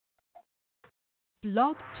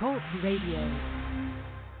Blog Talk Radio.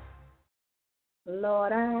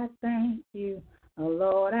 Lord, I thank you. Oh,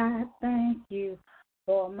 Lord, I thank you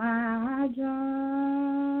for my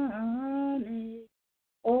journey.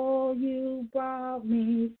 Oh, you brought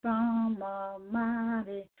me from a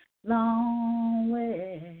mighty long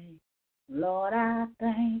way. Lord, I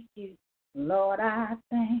thank you. Lord, I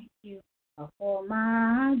thank you for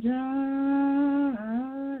my journey.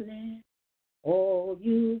 Oh,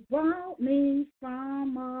 you brought me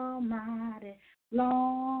from a mighty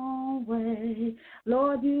long way.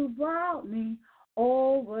 Lord, you brought me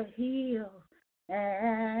over hills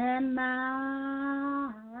and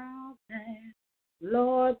mountains.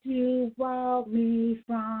 Lord, you brought me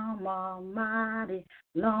from a mighty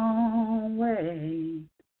long way.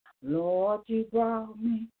 Lord, you brought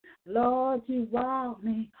me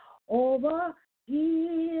over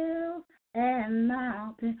hills and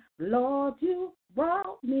mountains. Lord, you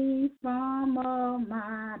brought me from a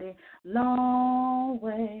mighty long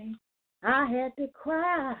way. I had to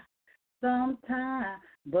cry sometime,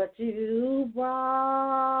 but you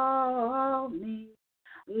brought me.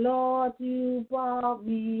 Lord, you brought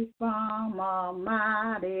me from a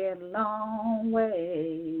mighty long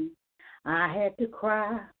way. I had to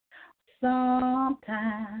cry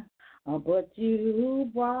sometime, but you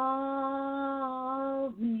brought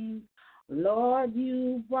me. Lord,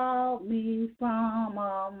 you brought me from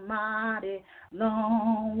a mighty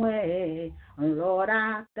long way. Lord,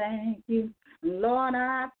 I thank you. Lord,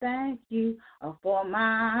 I thank you for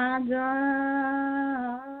my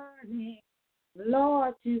journey.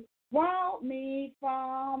 Lord, you brought me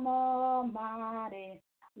from a mighty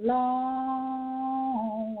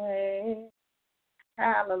long way.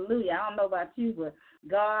 Hallelujah. I don't know about you, but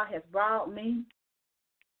God has brought me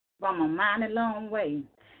from a mighty long way.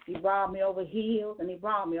 He brought me over hills and he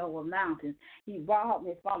brought me over mountains. He brought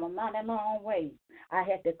me from a mighty long way. I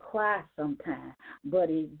had to cry sometimes, but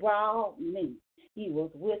he brought me. He was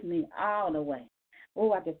with me all the way.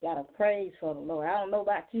 Oh, I just got to praise for the Lord. I don't know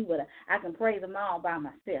about you, but I can praise him all by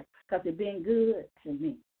myself because he's been good to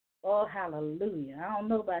me. Oh, hallelujah. I don't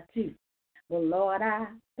know about you. Well, Lord, I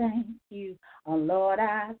thank you. Oh, Lord,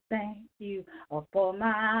 I thank you for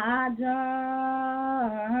my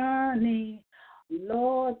journey.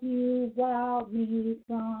 Lord, you brought me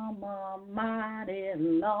from a mighty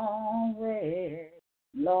long way.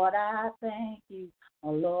 Lord, I thank you.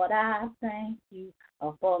 Oh, Lord, I thank you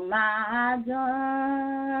for my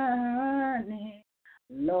journey.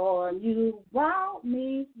 Lord, you brought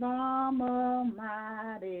me from a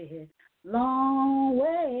mighty long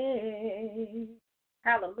way.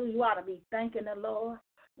 Hallelujah. You ought to be thanking the Lord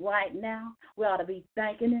right now. We ought to be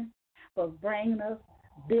thanking him for bringing us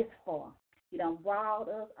this far. He done brought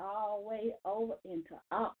us all the way over into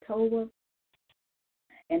October,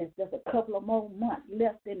 and it's just a couple of more months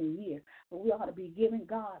left in the year. But we ought to be giving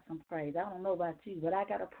God some praise. I don't know about you, but I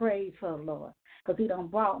got to praise for the Lord because he done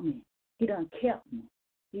brought me. He done kept me.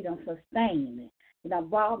 He done sustained me. He done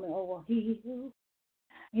brought me over hills.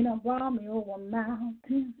 He done brought me over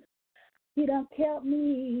mountains. He done kept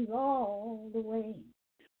me all the way.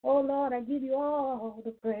 Oh, Lord, I give you all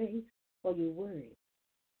the praise for your word.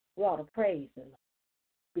 We ought to praise the Lord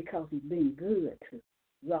because he's been good to us.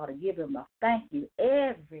 We ought to give him a thank you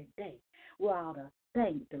every day. We ought to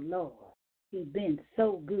thank the Lord. He's been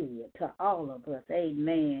so good to all of us.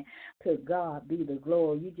 Amen. To God be the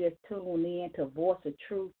glory. You just tune in to Voice of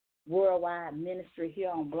Truth Worldwide Ministry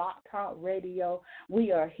here on Block Talk Radio.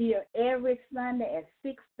 We are here every Sunday at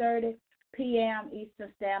 6:30 p.m. Eastern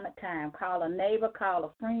Standard Time. Call a neighbor, call a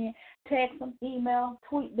friend, text them, email,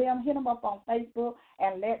 tweet them, hit them up on Facebook,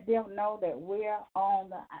 and let them know that we're on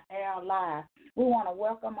the air live. We want to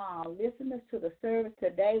welcome our listeners to the service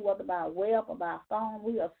today, whether by web or by phone.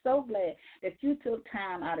 We are so glad that you took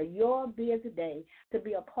time out of your busy day to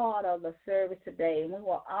be a part of the service today. And we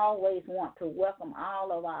will always want to welcome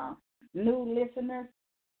all of our new listeners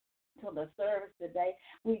to the service today.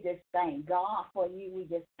 We just thank God for you. We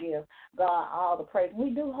just give God all the praise. We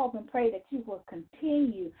do hope and pray that you will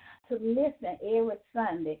continue to listen every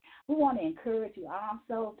Sunday. We want to encourage you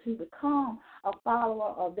also to become a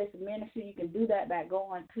follower of this ministry. You can do that by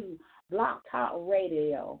going to Block Talk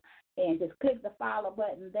Radio and just click the follow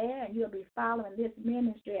button there, and you'll be following this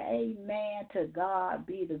ministry. Amen. To God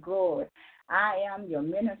be the glory. I am your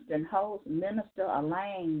minister and host, Minister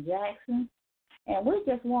Elaine Jackson. And we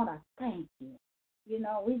just want to thank you. You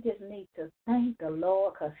know, we just need to thank the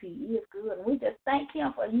Lord because he is good. And we just thank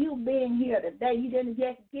him for you being here today. You didn't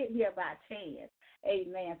just get here by chance.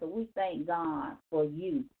 Amen. So we thank God for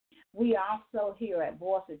you. We also here at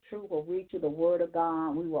Voice of Truth will read you the word of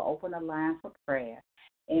God. We will open the line for prayer.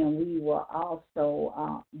 and we will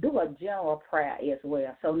also do a general prayer as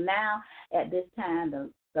well. So now at this time,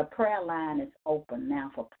 the prayer line is open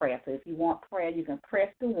now for prayer. So if you want prayer, you can press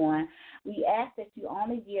the 1. We ask that you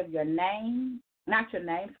only give your name, not your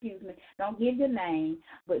name, excuse me. Don't give your name,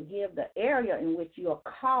 but give the area in which you are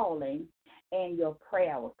calling and your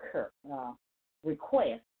prayer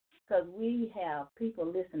request. Because we have people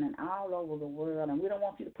listening all over the world, and we don't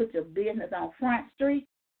want you to put your business on Front Street.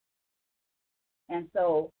 And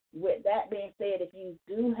so with that being said, if you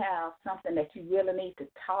do have something that you really need to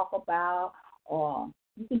talk about, or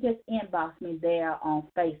you can just inbox me there on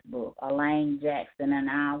Facebook, Elaine Jackson, and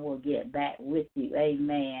I will get back with you.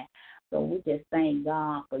 Amen. So we just thank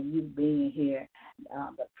God for you being here.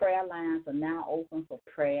 The prayer lines are now open for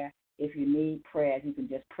prayer. If you need prayer, you can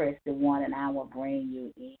just press the 1, and I will bring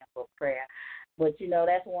you in for prayer. But,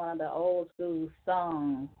 that's one of the old school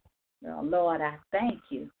songs. Lord, I thank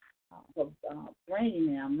you for bringing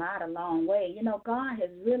me a mighty long way. God has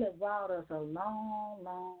really brought us a long,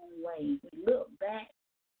 long way. We look back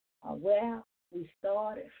where we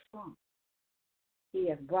started from. He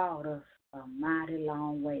has brought us a mighty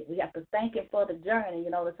long way. We have to thank him for the journey.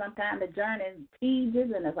 Sometimes the journey is tedious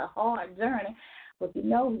and it's a hard journey, but he's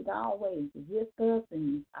always with us,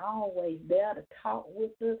 and he's always there to talk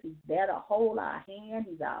with us. He's there to hold our hand.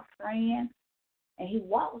 He's our friend, and he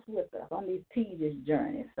walks with us on these tedious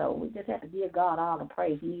journeys. So we just have to give God all the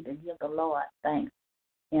praise. We need to give the Lord thanks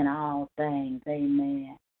in all things.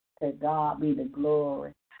 Amen. To God be the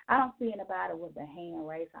glory. I don't see anybody with the hand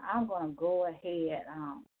raised, so I'm going to go ahead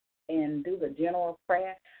and do the general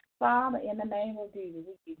prayer. Father, in the name of Jesus,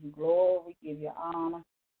 we give you glory, we give you honor,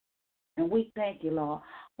 and we thank you, Lord,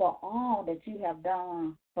 for all that you have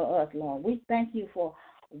done for us, Lord. We thank you for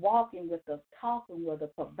walking with us, talking with us,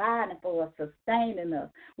 providing for us, sustaining us.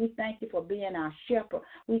 We thank you for being our shepherd.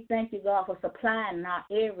 We thank you, God, for supplying our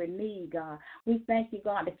every need, God. We thank you,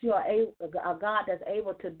 God, that you are a God that's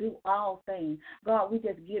able to do all things. God, we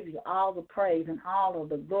just give you all the praise and all of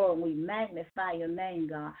the glory, and we magnify your name,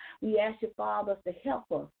 God. We ask you, Father, to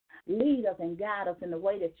help us. Lead us and guide us in the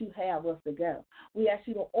way that you have us to go. We ask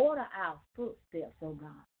you to order our footsteps, oh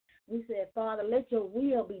God. We said, Father, let your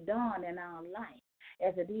will be done in our life.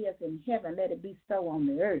 As it is in heaven, let it be so on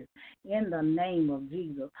the earth, in the name of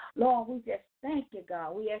Jesus. Lord, we just thank you,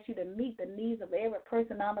 God. We ask you to meet the needs of every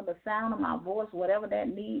person under the sound of my voice, whatever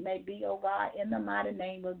that need may be, oh God, in the mighty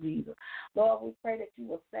name of Jesus. Lord, we pray that you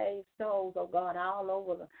will save souls, oh God, all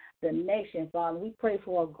over the nation, Father. We pray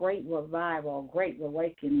for a great revival, a great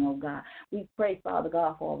awakening, oh God. We pray, Father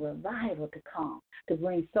God, for a revival to come, to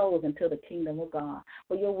bring souls into the kingdom of God.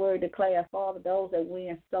 For your word declares, Father, those that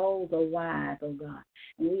win souls are wise, oh God.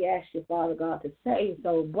 And we ask you, Father God, to save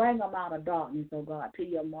souls, bring them out of darkness, oh God, to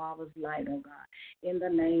your marvelous light, oh God, in the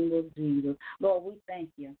name of Jesus. Lord, we thank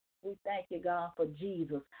you. We thank you, God, for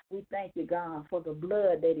Jesus. We thank you, God, for the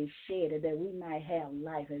blood that is shed that we might have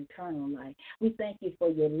life, eternal life. We thank you for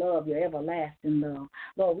your love, your everlasting love.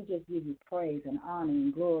 Lord, we just give you praise and honor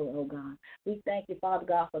and glory, oh God. We thank you, Father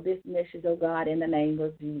God, for this message, oh God, in the name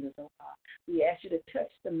of Jesus, oh God. We ask you to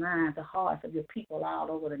touch the minds, the hearts of your people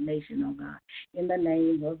all over the nation, oh God, in the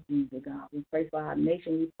name of Jesus, God. We pray for our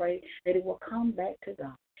nation. We pray that it will come back to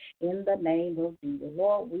God. In the name of Jesus.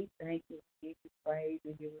 Lord, we thank you. We give you praise.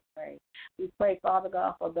 We give you praise. We pray, Father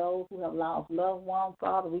God, for those who have lost loved ones,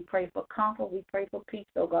 Father. We pray for comfort. We pray for peace,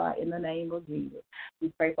 oh God, in the name of Jesus.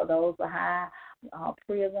 We pray for those behind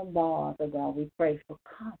prison bars, oh God. We pray for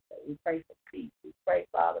comfort. We pray for peace. We pray,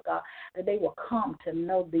 Father God, that they will come to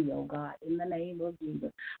know thee, oh God, in the name of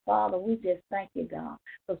Jesus. Father, we just thank you, God,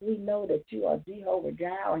 because we know that you are Jehovah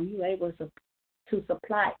Jireh and you are able to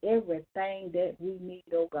supply everything that we need,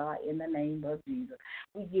 oh God, in the name of Jesus.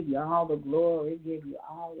 We give you all the glory, we give you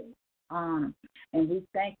all the honor, and we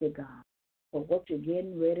thank you, God, for what you're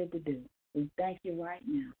getting ready to do. We thank you right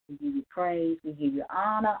now. We give you praise, we give you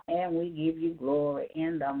honor, and we give you glory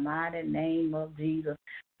in the mighty name of Jesus.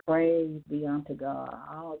 Praise be unto God.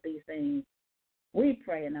 All these things we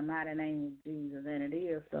pray in the mighty name of Jesus, and it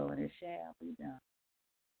is so, and it shall be done.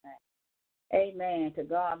 Amen. To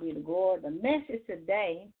God be the glory. The message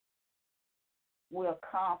today will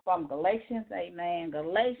come from Galatians. Amen.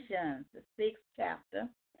 Galatians, the 6th chapter.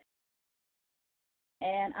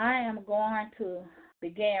 And I am going to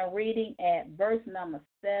begin reading at verse number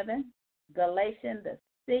 7. Galatians, the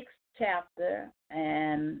 6th chapter.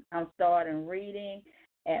 And I'm starting reading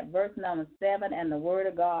at verse number 7. And the word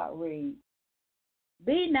of God reads,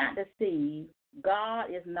 Be not deceived, God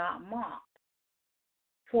is not mocked.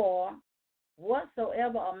 For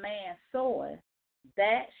whatsoever a man soweth,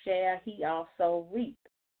 that shall he also reap.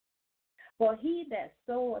 For he that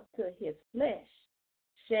soweth to his flesh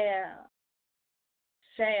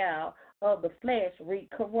shall of the flesh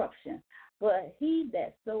reap corruption, but he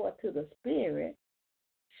that soweth to the Spirit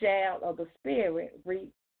shall of the Spirit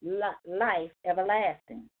reap life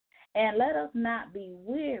everlasting. And let us not be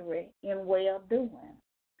weary in well doing,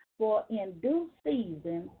 for in due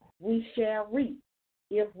season we shall reap,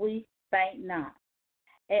 if we faint not.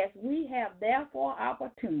 As we have therefore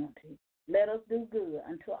opportunity, let us do good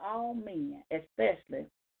unto all men, especially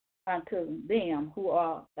unto them who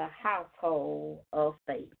are the household of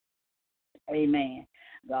faith. Amen.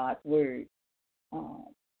 God's word. I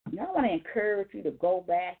want to encourage you to go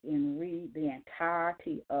back and read the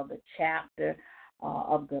entirety of the chapter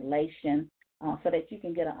of Galatians so that you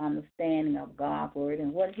can get an understanding of God's word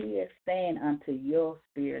and what he is saying unto your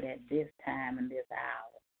spirit at this time and this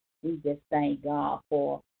hour. We just thank God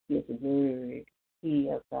for his word. He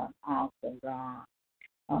is an awesome God.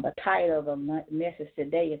 The title of the message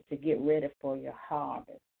today is to get ready for your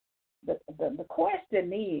harvest. The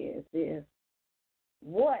question is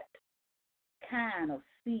what kind of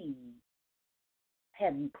seed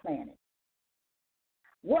have you planted?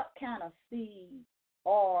 What kind of seed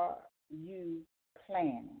are you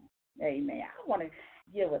planting? Amen. I want to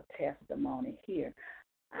give a testimony here.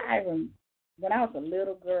 When I was a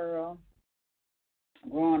little girl,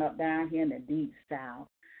 growing up down here in the deep south,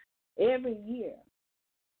 every year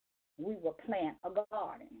we would plant a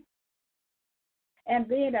garden. And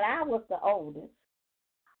being that I was the oldest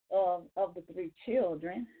of the three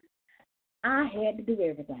children, I had to do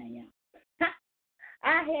everything.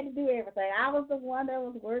 I had to do everything. I was the one that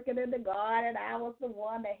was working in the garden. I was the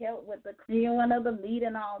one that helped with the clearing of the meat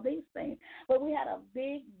and all these things. But we had a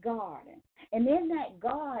big garden. And in that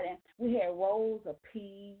garden, we had rows of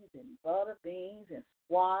peas and butter beans and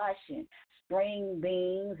squash and string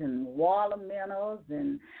beans and watermelons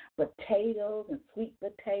and potatoes and sweet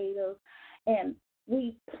potatoes. And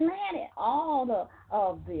we planted all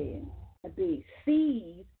of the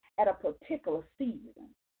seeds at a particular season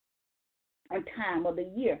and time of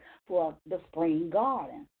the year for the spring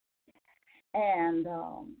garden. And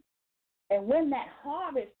when that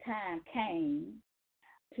harvest time came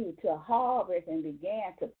to harvest and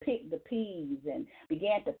began to pick the peas and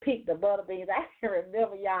began to pick the butter beans, I can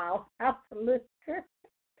remember, y'all, I was a little girl.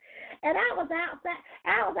 And I was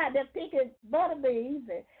out there picking butter beans,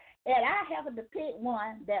 and I happened to pick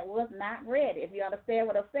one that was not ready. If you understand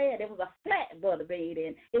what I'm saying, it was a flat butter bean,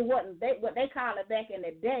 and it wasn't what they call it back in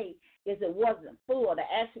the day is it wasn't full. The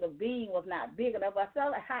actual bean was not big enough. I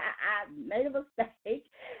felt like I made a mistake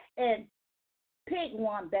and picked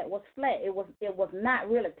one that was flat. It was not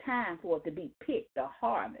really time for it to be picked or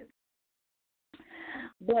harvested.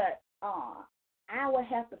 But I would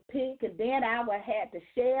have to pick, and then I would have to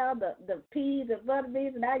shell the peas and butter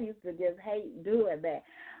beans, and I used to just hate doing that.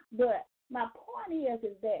 But my point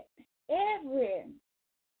is that every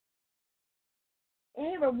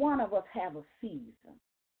one of us have a season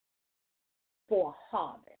for a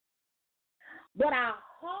harvest. But our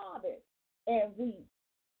harvest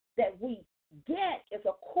that we get is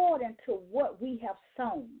according to what we have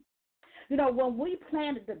sown. You know, when we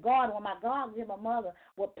planted the garden, when my God-given mother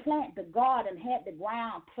would plant the garden, had the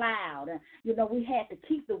ground plowed, and, you know, we had to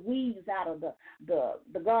keep the weeds out of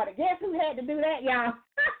the garden. Guess who had to do that, y'all?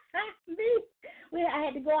 Me. I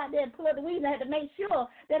had to go out there and pull up the weeds. I had to make sure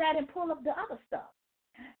that I didn't pull up the other stuff.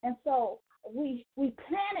 And so we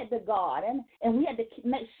planted the garden, and we had to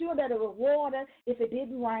make sure that it was watered if it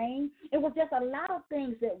didn't rain. It was just a lot of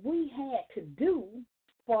things that we had to do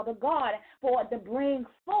for the garden for it to bring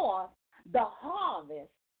forth the harvest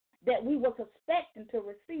that we were expecting to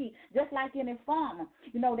receive. Just like any farmer,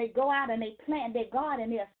 you know, they go out and they plant their garden,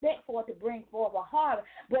 they expect for it to bring forth a harvest,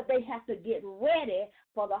 but they have to get ready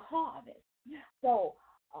for the harvest. So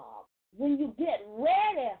when you get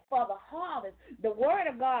ready for the harvest, the Word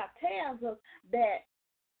of God tells us that,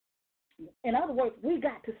 in other words, we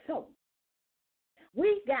got to sow.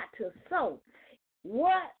 We got to sow.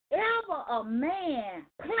 Whatever a man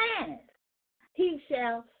planteth, he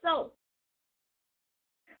shall sow.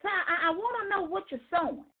 So I want to know what you're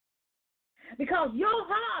sowing, because your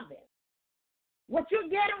harvest, what you're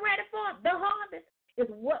getting ready for, the harvest, is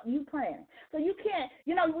what you planted. So you can't,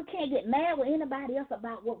 we can't get mad with anybody else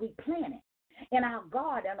about what we planted in our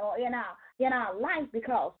garden or in our life,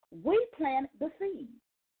 because we planted the seed.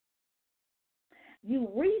 You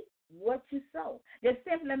reap what you sow. It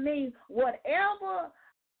simply means whatever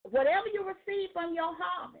you receive from your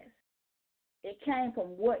harvest, it came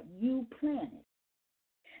from what you planted.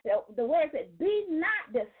 The word said, be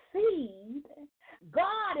not deceived.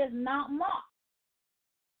 God is not mocked.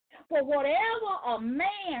 For whatever a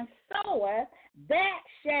man soweth, that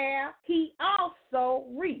shall he also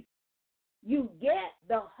reap. You get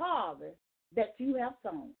the harvest that you have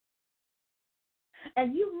sown.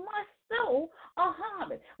 And you must sow a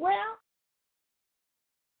harvest. Well,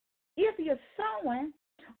 if you're sowing,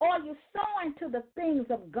 or you're sowing to the things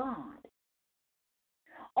of God,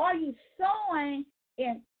 or you're sowing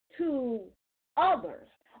into others,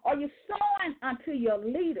 or you're sowing unto your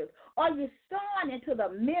leaders, or you're sowing into the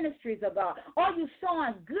ministries of God, or you're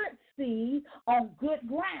sowing good seeds on good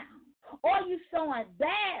ground, or you're sowing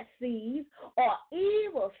bad seeds or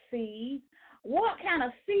evil seeds, what kind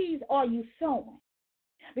of seeds are you sowing?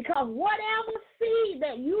 Because whatever seed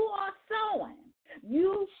that you are sowing,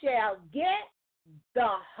 you shall get the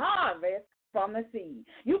harvest from the seed.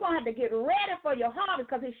 You're going to have to get ready for your harvest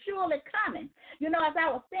because it's surely coming. You know, as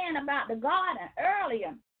I was saying about the garden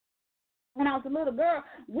earlier, when I was a little girl,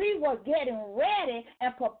 we were getting ready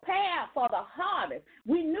and prepared for the harvest.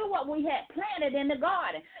 We knew what we had planted in the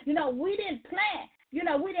garden. You know, we didn't plant. You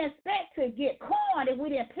know, we didn't expect to get corn if we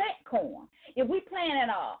didn't plant corn. If we planted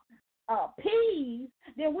peas,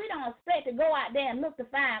 then we don't expect to go out there and look to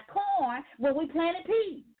find corn when we planted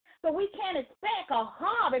peas. So we can't expect a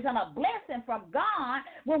harvest and a blessing from God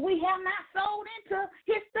when we have not sold into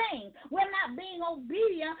his thing. We're not being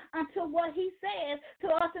obedient unto what he says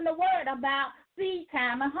to us in the word about seed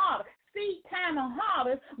time and harvest. Seed time and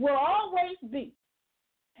harvest will always be.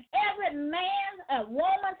 Every man's and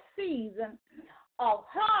woman's season of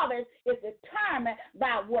harvest is determined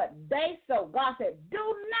by what they sow. God said, do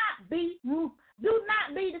not be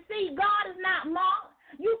deceived. God is not mocked.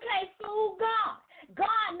 You can't fool God.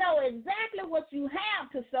 God knows exactly what you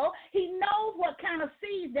have to sow. He knows what kind of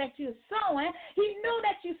seeds that you're sowing. He knew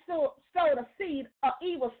that you sowed a seed, an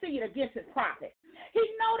evil seed against his prophet. He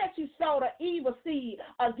know that you sowed an evil seed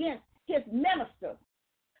against his minister.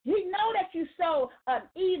 He know that you sowed an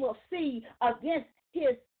evil seed against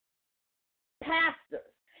his pastors,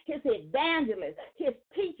 his evangelists, his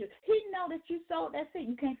teachers. He know that you sowed that seed.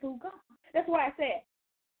 You can't fool God. That's why I said,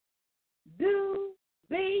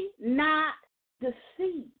 be not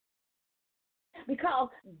deceived. Because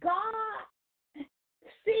God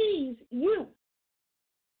sees you.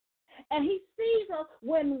 And he sees us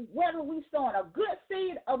whether we sowing a good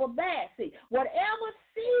seed or a bad seed. Whatever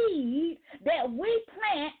seed that we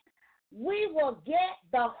plant, we will get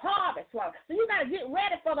the harvest from it. So you got to get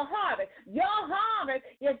ready for the harvest. Your harvest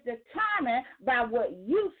is determined by what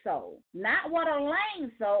you sow, not what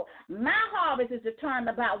Elaine sowed. My harvest is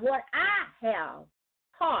determined by what I have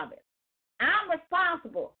harvest. I'm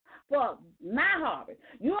responsible for my harvest.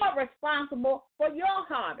 You are responsible for your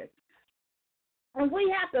harvest. And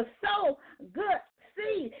we have to sow good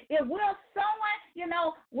seed. If we're sowing,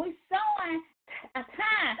 we're sowing a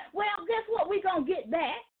time. Well, guess what? We're going to get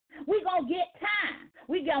back. We're going to get time.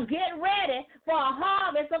 We're going to get ready for a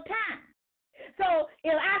harvest of time. So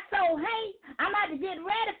if I sow hate, I'm about to get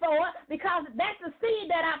ready for it because that's the seed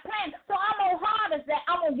that I planted. So I'm going to harvest that.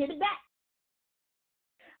 I'm going to get it back.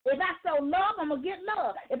 If I sow love, I'm going to get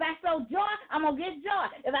love. If I sow joy, I'm going to get joy.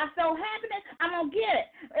 If I sow happiness, I'm going to get it.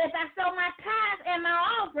 If I sow my tithes and my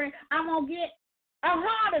offering, I'm going to get a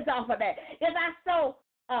harvest off of that. If I sow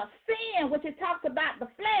sin, which it talks about the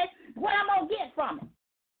flesh, what I'm going to get from it?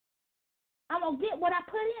 I'm going to get what I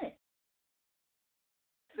put in it.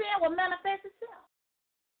 Sin will manifest itself.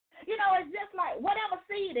 It's just like whatever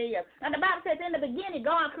seed is. And the Bible says in the beginning,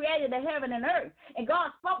 God created the heaven and earth. And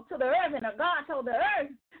God spoke to the earth, and God told the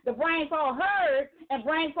earth to bring forth herb and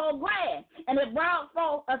bring forth grass. And it brought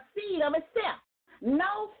forth a seed of itself.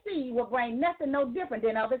 No seed will bring nothing no different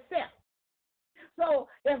than of itself. So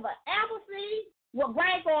if an apple seed will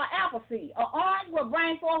bring forth an apple seed, an orange will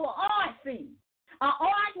bring forth an orange seed. An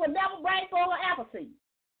orange will never bring forth an apple seed.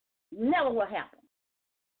 Never will happen.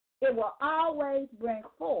 It will always bring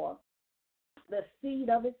forth the seed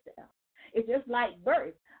of itself. It's just like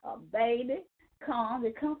birth. A baby comes,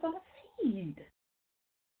 it comes from a seed.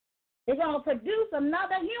 It's going to produce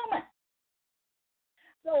another human.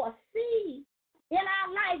 So a seed in our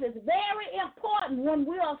life is very important when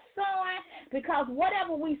we are sowing because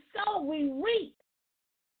whatever we sow, we reap.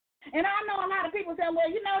 And I know a lot of people say, well,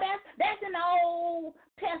 that's in the Old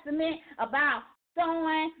Testament about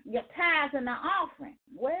sowing your tithes and the offering.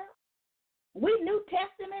 Well, we New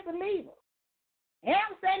Testament believers. They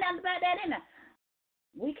don't say nothing about that in there.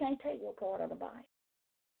 We can't take what part of the Bible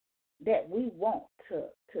that we want to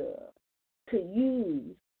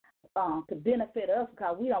use to benefit us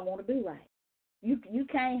because we don't want to do right. You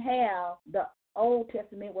can't have the Old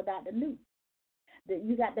Testament without the New.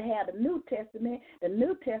 You got to have the New Testament. The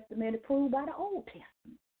New Testament is proved by the Old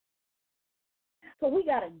Testament. So we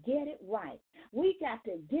got to get it right. We got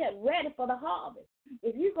to get ready for the harvest.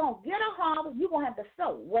 If you're going to get a harvest, you're going to have to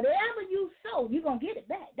sow. Whatever you sow, you're going to get it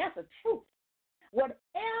back. That's the truth.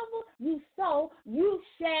 Whatever you sow, you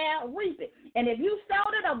shall reap it. And if you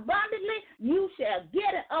sowed it abundantly, you shall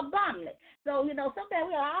get it abundantly. So, sometimes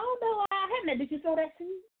we I don't know how happened. Did you sow that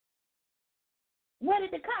seed? Where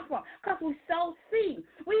did it come from? Because we sow seed.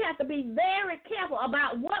 We have to be very careful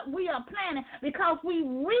about what we are planting because we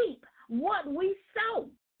reap what we sow.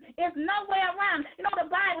 It's no way around. The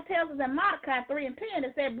Bible tells us in Malachi 3:10,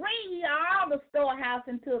 it said, bring ye all the tithes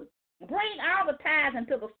into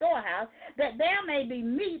the storehouse, that there may be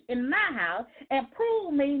meat in my house, and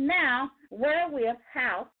prove me now wherewith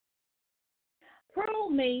house.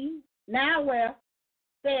 Prove me now where,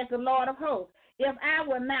 says the Lord of hosts, if I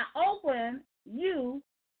will not open you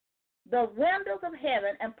the windows of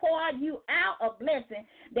heaven and pour you out a blessing,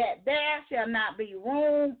 that there shall not be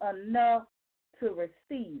room enough to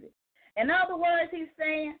receive it. In other words, he's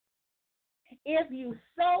saying, if you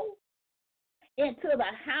sow into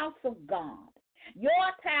the house of God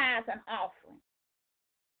your tithes and offering,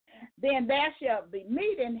 then there shall be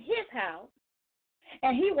meat in his house,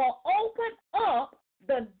 and he will open up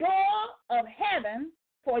the door of heaven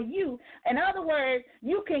for you. In other words,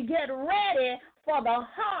 you can get ready for the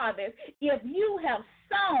harvest if you have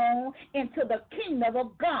sown into the kingdom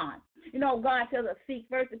of God. God tells us, seek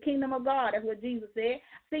first the kingdom of God. That's what Jesus said.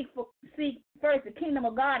 Seek first the kingdom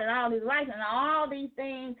of God and all his righteousness, and all these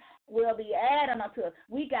things will be added unto us.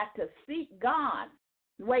 We got to seek God's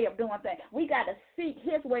way of doing things. We got to seek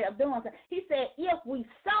his way of doing things. He said, if we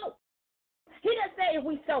sow. He didn't say if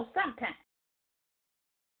we sow sometimes.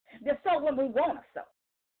 Just sow when we want to sow.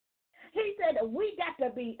 He said that we got to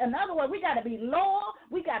be, in other words, we got to be loyal.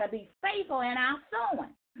 We got to be faithful in our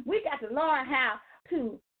sowing. We got to learn how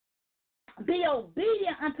to be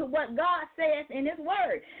obedient unto what God says in his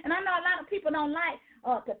word. And I know a lot of people don't like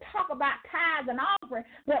to talk about tithes and offering,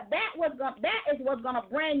 but that is what's going to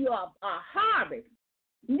bring you a harvest.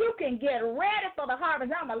 You can get ready for the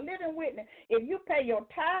harvest. I'm a living witness. If you pay your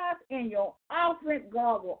tithes and your offering,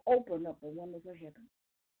 God will open up the windows of heaven.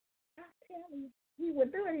 I tell you. He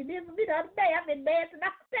would do it. He did for me the other day. I've been dancing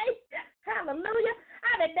all day. Hallelujah.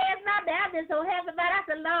 I've been dancing all day. I've been so happy about it. I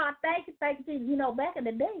said, Lord, thank you, Jesus. Back in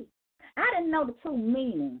the day, I didn't know the true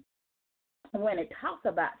meaning when it talks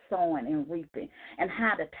about sowing and reaping and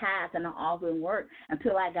how the tithes and the offering work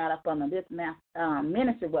until I got up under this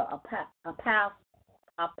ministry with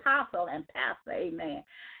apostle and pastor, amen.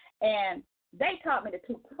 And they taught me the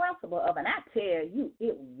true principle of it, and I tell you,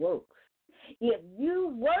 it works. If you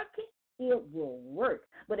work it, it will work.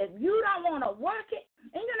 But if you don't want to work it,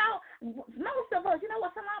 and most of us,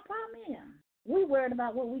 what some of our problem is? We worried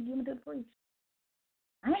about what we giving to the preacher.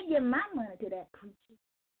 I ain't giving my money to that preacher.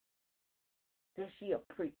 Says she a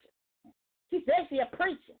preacher. She says she a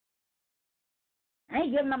preacher. I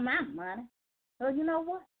ain't giving her my money. So you know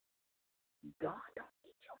what? God don't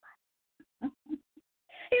need your money.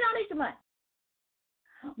 He don't need your money.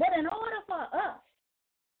 But in order for us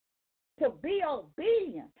to be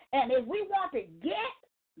obedient, and if we want to get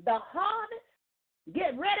the harvest,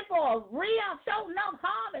 get ready for a real showing up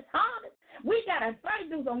harvest, we got to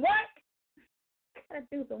first do some work.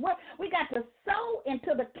 We got to sow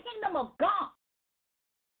into the kingdom of God.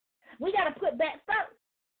 We got to put that first.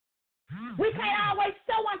 We can't always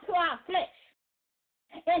sow into our flesh,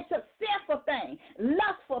 into sinful things,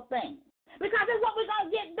 lustful things, because it's what we're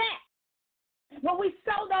going to get back when we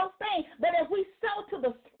sow those things. But if we sow to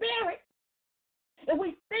the Spirit, if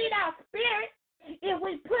we feed our spirit, if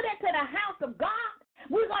we put into the house of God,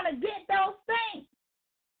 we're going to get those things.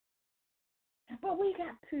 But we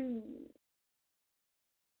got to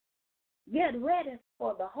get ready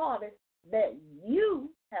for the harvest that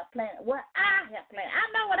you have planted, what I have planted. I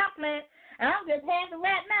know what I planted, and I'm just happy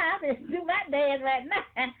right now. I just do my dance right now.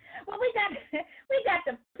 Well, we got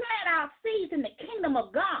to plant our seeds in the kingdom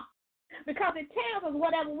of God, because it tells us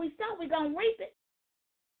whatever we sow, we're going to reap it.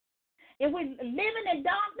 If we're living in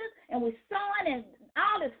darkness and we're sowing in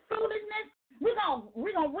all this foolishness, we're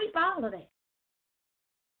gonna reap all of that.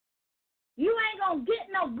 You ain't gonna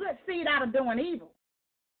get no good seed out of doing evil.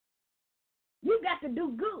 You got to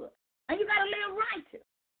do good, and you got to live righteous.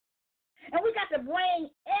 And we got to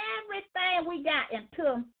bring everything we got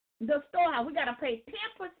into the storehouse. We got to pay 10%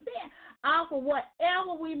 off of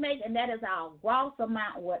whatever we make, and that is our gross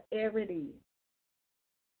amount, whatever it is.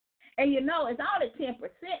 And it's only 10%,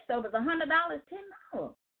 so if it's $100, $10.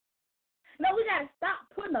 No, we got to stop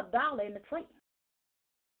putting $1 in the tree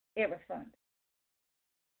every Sunday.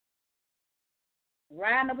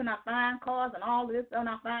 Riding up in our fine cars and all this on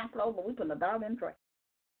our fine clothes, but we put $1 in the tray.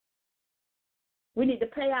 We need to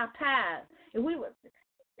pay our tithes. If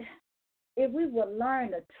we would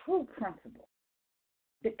learn the true principle,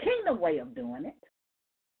 the kingdom way of doing it,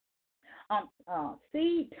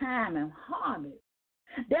 seed time and harvest,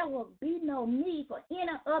 there will be no need for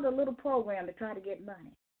any other little program to try to get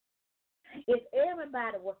money. If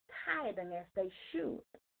everybody was tithing as they should,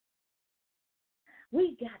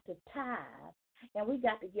 we got to tithe and we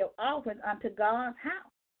got to give offerings unto God's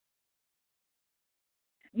house.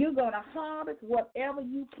 You're going to harvest whatever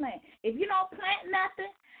you plant. If you don't plant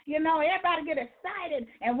nothing, everybody get excited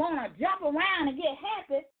and want to jump around and get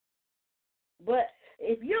happy. But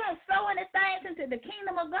if you don't sow anything into the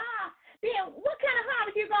kingdom of God, then what kind of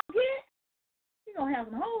harvest you going to get? You're going to have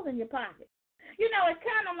some holes in your pocket. It's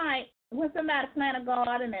kind of like when somebody plant a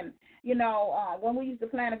garden and, when we used to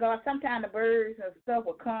plant a garden, sometimes the birds and stuff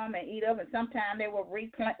would come and eat up, and sometimes they would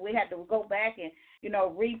replant. We had to go back and,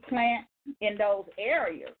 replant in those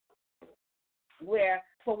areas where,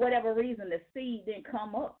 for whatever reason, the seed didn't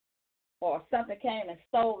come up, or something came and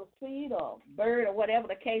stole the seed, or a bird, or whatever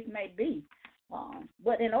the case may be.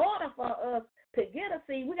 But in order for us to get a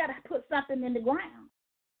seed, we got to put something in the ground.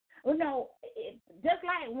 Just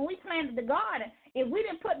like when we planted the garden, if we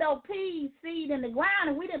didn't put those pea seed in the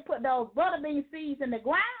ground and we didn't put those butterbean seeds in the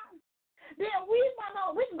ground, then we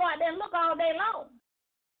can go out there and look all day long.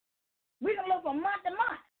 We can look from month to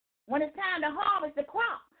month when it's time to harvest the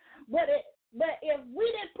crop. But if we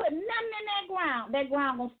didn't put nothing in that ground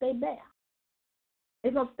going to stay bare.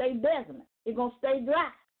 It's going to stay desolate. It's going to stay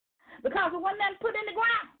dry because it wasn't nothing put in the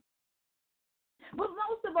ground. But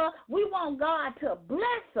most of us, we want God to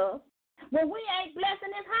bless us when we ain't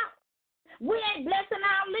blessing his house. We ain't blessing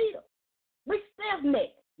our leader. We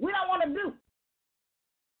stiff-necked. We don't want to do.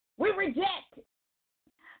 We reject it.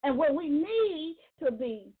 And when we need to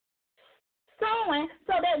be sowing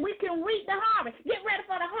so that we can reap the harvest. Get ready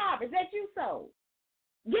for the harvest that you sowed.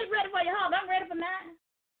 Get ready for your harvest. I'm ready for mine.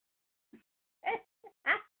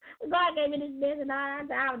 God gave me this business, and I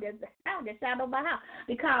was just shout over my house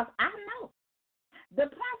because I know the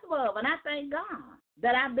principle of it, and I thank God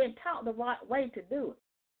that I've been taught the right way to do it.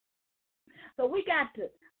 So we got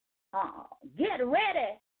to get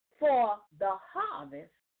ready for the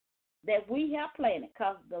harvest that we have planted,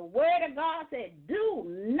 because the word of God said, do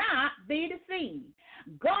not be deceived.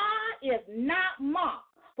 God is not mocked.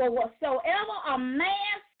 For whatsoever a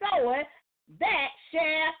man soweth, that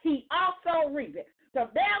shall he also reap it. So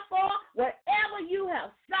therefore, whatever you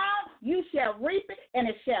have sown, you shall reap it, and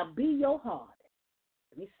it shall be your harvest.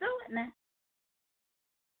 You sow it now.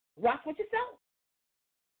 Watch what you sow.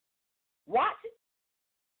 Watch it.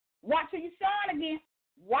 Watch till you sowing again.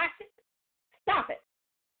 Watch it. Stop it.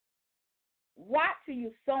 Watch till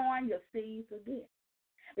you sowing your seeds again.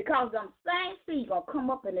 Because them same seeds going to come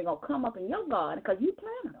up, and they're going to come up in your garden because you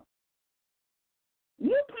planted them.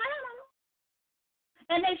 You planted them.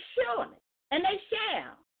 And they surely, and they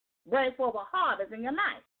shall bring forth a harvest in your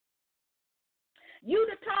life. You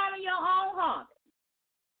determine your own harvest.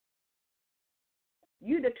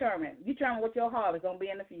 You determine what your harvest is going to be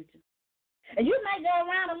in the future. And you may go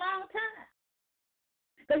around a long time.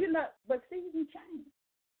 Because but seasons change.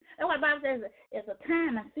 That's why the Bible says it's a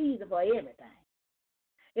time and season for everything.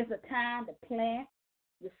 It's a time to plant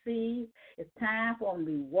the seeds. It's time for them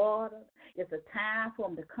to be watered. It's a time for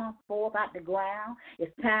them to come forth out the ground.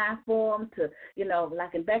 It's time for them to,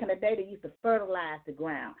 like back in the day, they used to fertilize the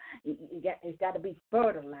ground. It's got to be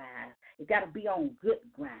fertilized. It's got to be on good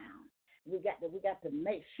ground. We got to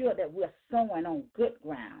make sure that we're sowing on good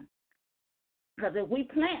ground. Because if we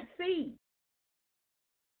plant seeds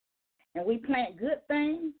and we plant good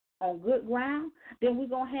things on good ground, then we're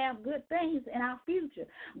going to have good things in our future.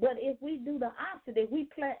 But if we do the opposite, if we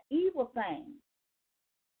plant evil things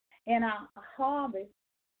in our harvest,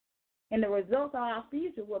 and the results of our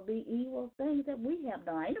future will be evil things that we have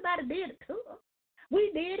done. Ain't nobody did it to us.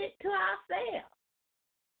 We did it to ourselves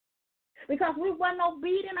because we weren't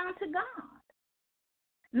obedient unto God.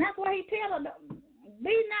 And that's why he tells us,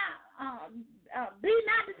 be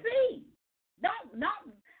not deceived.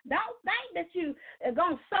 Don't think that you are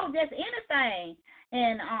going to sow just anything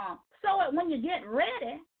and sow it when you get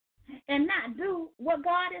ready and not do what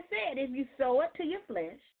God has said. If you sow it to your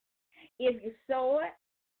flesh, if you sow it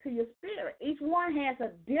to your spirit, each one has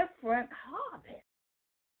a different harvest.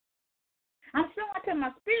 I'm sowing to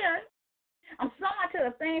my spirit. I'm sowing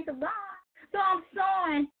to the things of God. So I'm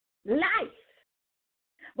sowing life.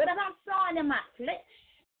 But if I'm sowing in my flesh,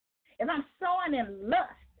 if I'm sowing in lust,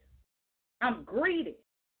 I'm greedy,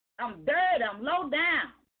 I'm dirty, I'm low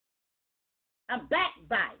down, I'm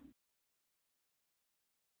backbiting,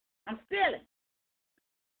 I'm stealing,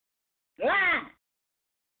 lying,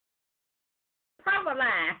 Purple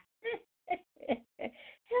line.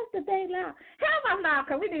 Help today, Lord. Help us, Lord,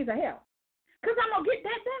 because we need some help. Because I'm going to get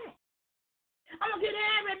that back. I'm going to get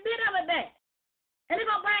every bit of it back. And it's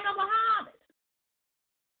going to bring up a harvest.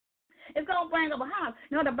 It's going to bring up a harvest.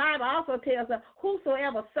 You know, the Bible also tells us,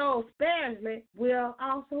 whosoever sows sparingly will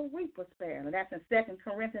also reap sparingly. That's in 2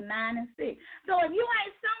 Corinthians 9 and 6. So if you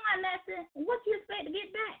ain't sowing nothing, what you expect to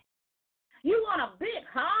get back? You want a big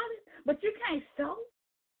harvest, but you can't sow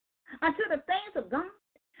until the things are gone.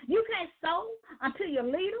 You can't sow until your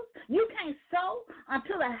leaders. You can't sow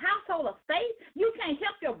until the household of faith. You can't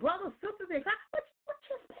help your brothers, sisters in Christ. What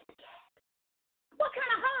you expect to get? What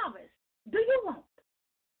kind of harvest do you want?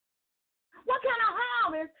 What kind of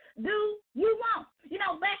harvest do you want? You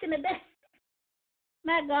know, back in the day,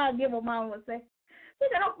 my God given mama would say, see,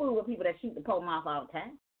 don't fool with people that shoot the pole mouth all the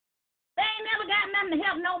time. They ain't never got nothing to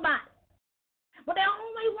help nobody. But they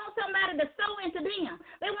always want somebody to sow into them.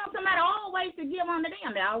 They want somebody always to give unto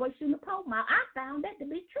them. They always shoot the pole mouth. I found that to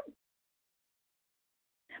be true.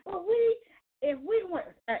 But if we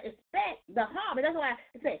expect the harvest, that's why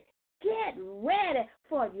I say, get ready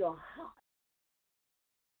for your heart.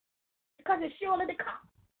 Because it's surely to come.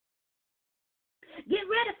 Get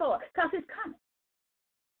ready for it, because it's coming.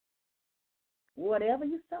 Whatever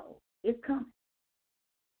you sow, it's coming.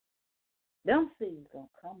 Them seeds going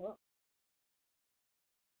to come up.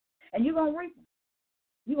 And you're going to reap them.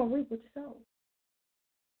 You're going to reap what you sow.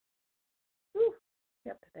 Whew.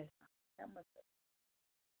 Help today.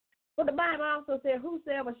 But the Bible also says,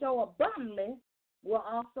 whosoever sow abundantly will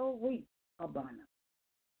also reap abundantly.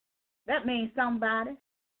 That means somebody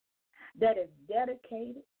that is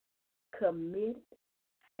dedicated, committed,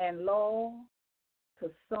 and loyal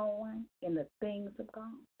to sowing in the things of God,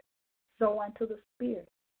 sowing to the Spirit,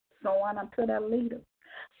 sowing unto their leaders,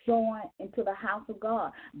 sowing into the house of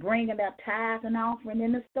God, bringing their tithes and offering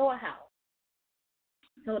in the storehouse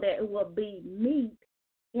so that it will be meat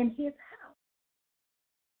in his house.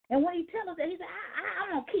 And when he tells us that, he said,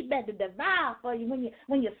 I'm going to keep back the devour for you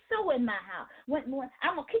when you sow in my house. When I'm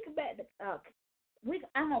going to kick it back.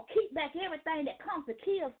 I'm going to keep back everything that comes to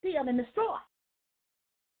kill, steal, and destroy.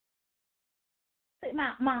 See,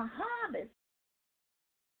 my harvest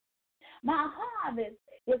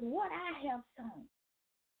is what I have sown.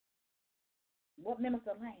 What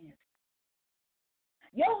Minister Lane is.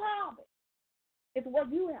 Your harvest is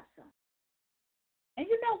what you have sown. And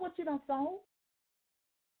you know what you done sown.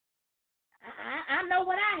 I know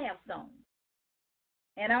what I have sown.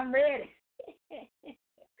 And I'm ready.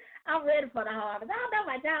 I'm ready for the harvest. I don't know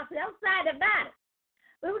about y'all. I'm excited about it.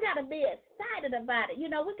 But we got to be excited about it. You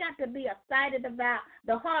know, we got to be excited about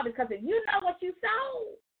the harvest, because if you know what you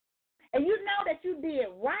sowed, and you know that you did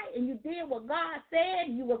right, and you did what God said,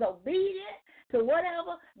 and you was obedient to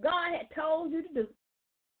whatever God had told you to do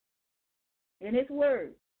in his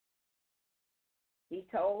word, he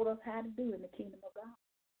told us how to do in the kingdom of God.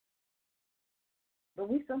 But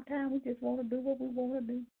sometimes we just want to do what we want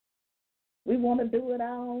to do. We want to do it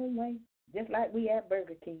our own way, just like we at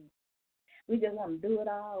Burger King. We just want to do it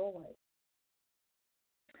our own way.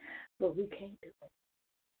 But we can't do it.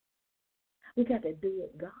 We got to do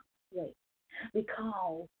it God's way,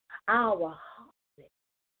 because our harvest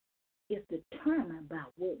is determined by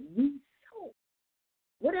what we sow.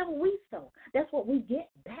 Whatever we sow, that's what we get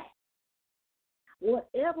back.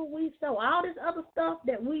 Whatever we sow, all this other stuff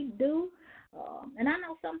that we do, and I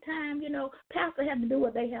know sometimes, you know, pastors have to do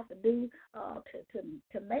what they have to do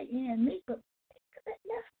to make ends meet, but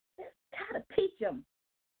let's try to teach them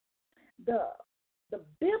the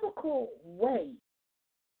biblical way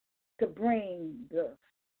to bring the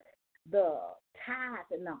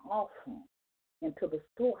tithe and the offering into the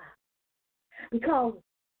storehouse, because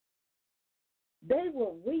they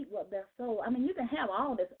will reap what they're sow. I mean, you can have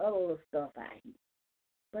all this other stuff out here,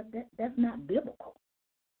 but that's not biblical.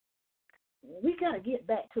 We got to get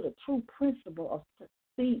back to the true principle of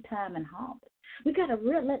seed time and harvest. We got to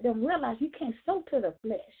let them realize you can't sow to the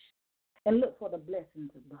flesh and look for the blessings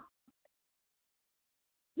of God.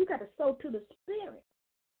 You got to sow to the Spirit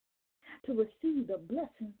to receive the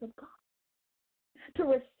blessings of God, to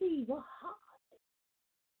receive a harvest.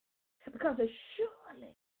 Because as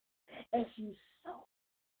surely as you sow,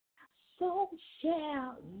 so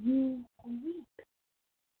shall you reap.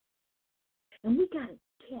 And we got to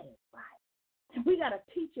get it right. We got to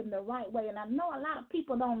teach them the right way. And I know a lot of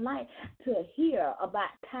people don't like to hear about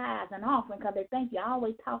tithes and offering because they think you're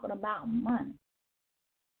always talking about money.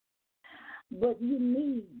 But you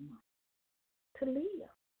need money to live.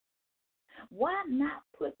 Why not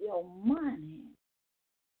put your money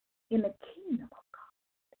in the kingdom of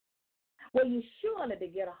God, where you're surely to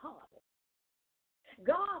get a harvest?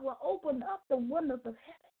 God will open up the windows of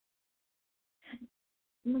heaven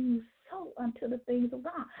when you sow unto the things of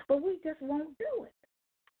God. But we just won't do it.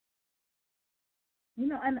 You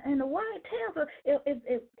know, and the word tells us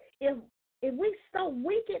if we sow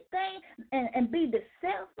wicked things and be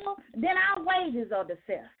deceitful, then our wages are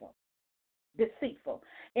deceitful.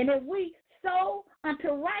 And if we sow unto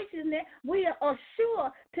righteousness, we are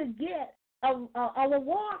sure to get a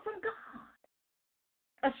reward from God,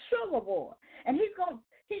 a sure reward. And He's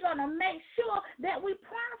gonna make sure that we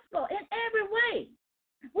prosper in every way.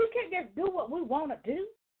 We can't just do what we want to do.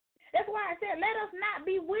 That's why I said, let us not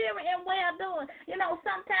be weary in well doing. You know,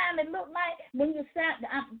 sometimes it look like when you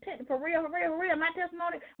for real, my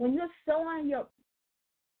testimony, when you're sowing your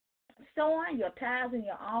tithes and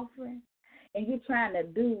your offering, and you're trying to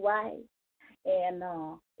do right, and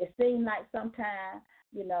it seems like sometimes,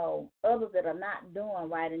 you know, others that are not doing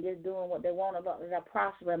right and just doing what they want to do, they're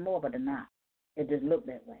prospering more, but they're not. It just look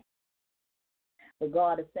that way. But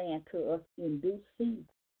God is saying to us in due season,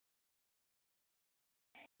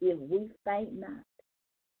 if we faint not,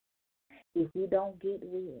 if we don't get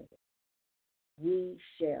weary, we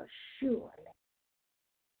shall surely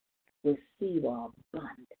receive our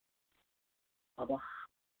abundance of a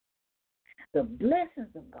the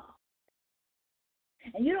blessings of God.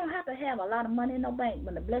 And you don't have to have a lot of money in the bank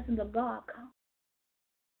when the blessings of God come.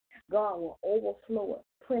 God will overflow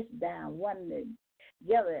it, press down, run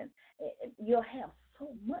together, and you'll have so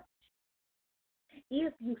much.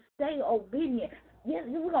 If you stay obedient, yes,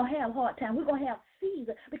 we're going to have a hard time. We're going to have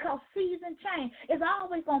season, because season change. It's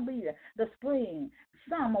always going to be the spring,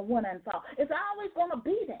 summer, winter, and fall. It's always going to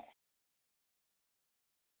be that.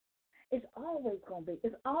 It's always going to be.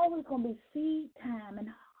 It's always going to be seed time and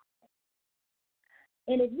harvest.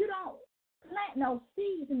 And if you don't plant no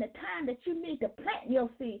seeds in the time that you need to plant your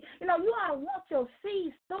seed, you know, you ought to want your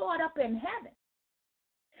seeds stored up in heaven.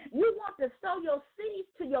 You want to sow your seeds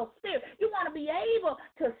to your spirit. You want to be able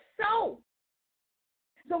to sow.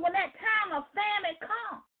 So when that time of famine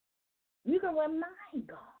comes, you can remind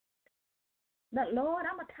God that, Lord,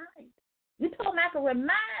 I'm a tithe. You told me I can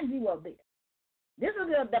remind you of this. This is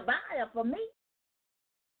the buyer for me.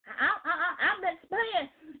 I've been paying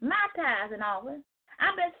my tithes and offering.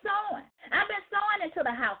 I've been sowing. I've been sowing into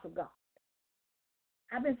the house of God.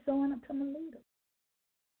 I've been sowing unto my leaders.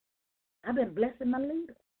 I've been blessing my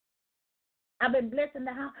leaders. I've been blessing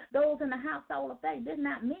those in the household of faith. This is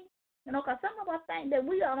not me. You know, because some of us think that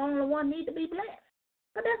we are the only one need to be blessed.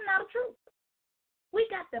 But that's not the truth. We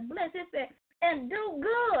got to bless. It said, and do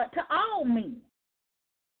good to all men,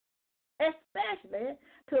 especially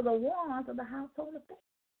to the ones of the household of faith.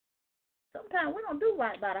 Sometimes we don't do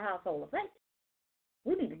right by the household of faith.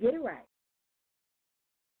 We need to get it right.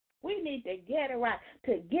 We need to get it right.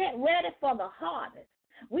 To get ready for the harvest,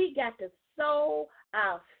 we got to sow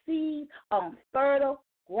our seed on fertile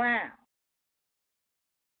ground.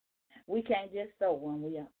 We can't just sow when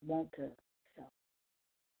we want to sow.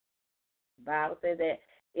 The Bible says that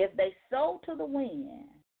if they sow to the wind,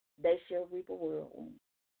 they shall reap a whirlwind.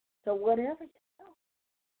 So whatever you sow,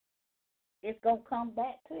 it's going to come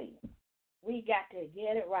back to you. We got to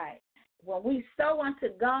get it right. When we sow unto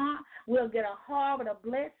God, we'll get a harvest of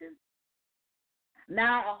blessings,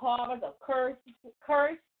 not a harvest of curse,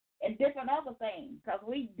 and different other things, because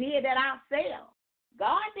we did it ourselves.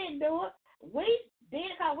 God didn't do it. We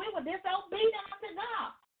did it because we were disobedient unto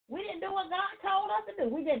God. We didn't do what God told us to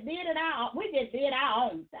do. We just did our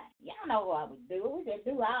own thing. Y'all know what we do. We just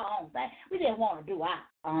do our own thing. We just want to do our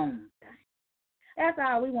own thing. That's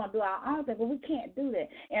all we want to do, our own thing, but we can't do that.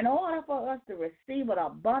 In order for us to receive an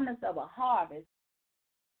abundance of a harvest,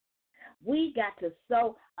 we got to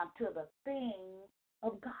sow unto the things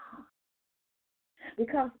of God.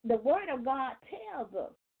 Because the word of God tells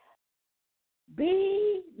us,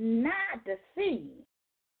 be not deceived.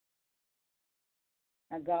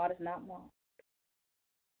 And God is not mocked.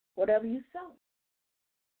 Whatever you sow,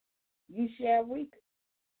 you shall reap it.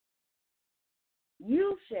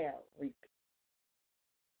 You shall reap it.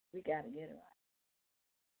 We got to get it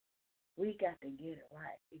right. We got to get it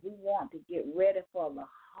right. If we want to get ready for the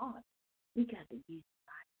harvest, we got to get it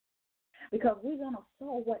right. Because we're going to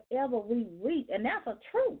sow whatever we reap, and that's a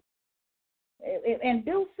truth. In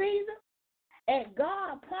due season, at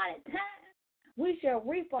God appointed time, we shall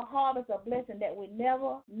reap a harvest of blessing that we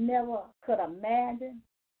never could imagine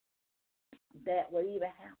that would even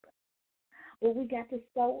happen. Well, we got to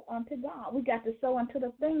sow unto God. We got to sow unto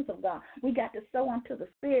the things of God. We got to sow unto the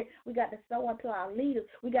Spirit. We got to sow unto our leaders.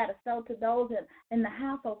 We got to sow to those in the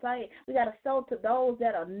house of faith. We got to sow to those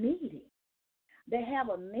that are needy. They have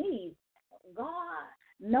a need. God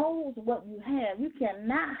knows what you have. You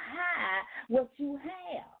cannot hide what you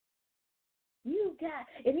have. You got,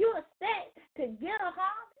 if you expect to get a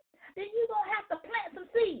harvest, then you're going to have to plant some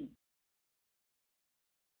seeds.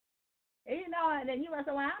 You know, and then you might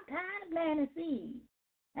say, well, I'm tired of planting seeds.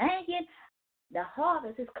 I ain't getting, the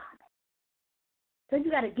harvest is coming. So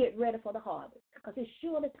you got to get ready for the harvest because it's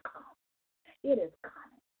sure to come. It is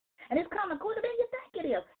coming. And it's coming quicker than you think it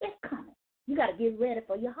is. It's coming. You got to get ready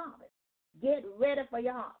for your harvest. Get ready for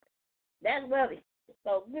your harvest. That's where it is.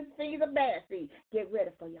 So good seeds or bad seeds, get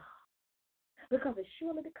ready for your harvest because it's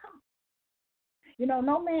surely to come. You know,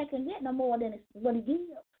 no man can get no more than what he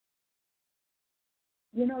gives.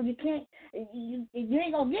 You know, you can't, you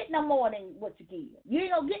ain't going to get no more than what you give. You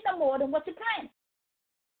ain't going to get no more than what you plant.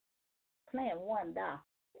 Plant $1.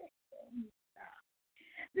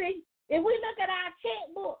 See, if we look at our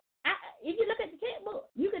checkbook, if you look at the checkbook,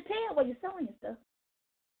 you can tell where you're sowing your stuff.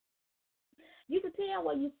 You can tell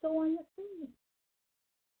where you're sowing your seed.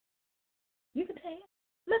 You can tell.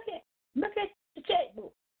 Look at the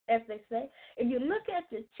checkbook, as they say. If you look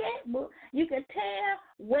at your checkbook, you can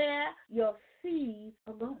tell where your seeds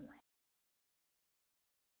are going.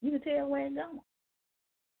 You can tell where it's going.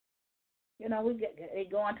 You know, they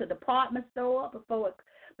going to the department store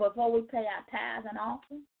before we pay our tithes and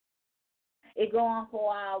offerings. It going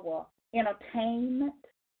for our entertainment,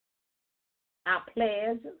 our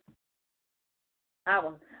pleasures,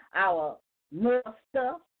 our more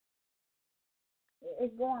stuff.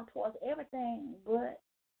 It's going towards everything but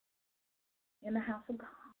in the house of God.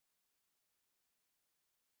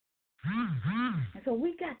 And so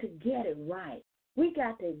we got to get it right. We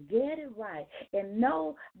got to get it right and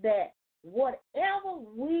know that whatever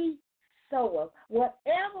we sow,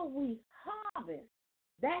 whatever we harvest,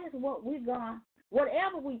 that is what we're going,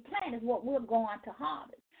 whatever we plant is what we're going to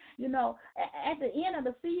harvest. You know, at the end of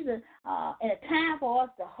the season, and it's time for us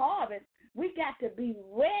to harvest, we got to be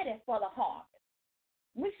ready for the harvest.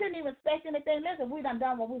 We shouldn't even expect anything less if we done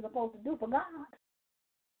what we're supposed to do for God.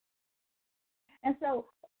 And so,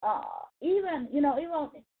 even when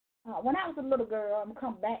I was a little girl, I'm going to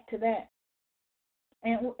come back to that,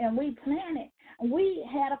 and we planted, and we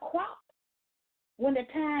had a crop when the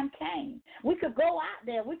time came. We could go out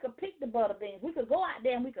there, we could pick the butter beans, we could go out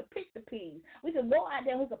there and we could pick the peas, we could go out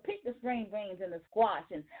there and we could pick the string beans and the squash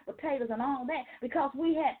and potatoes and all that because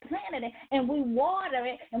we had planted it and we watered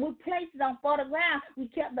it and we placed it on fertile ground. We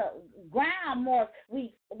kept the ground moist.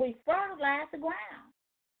 We fertilized the ground.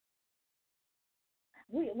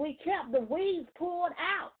 We kept the weeds pulled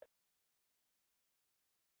out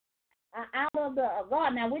of the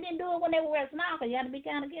garden. Now, we didn't do it when they were small because you have to be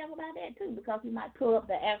kind of careful about that, too, because you might pull up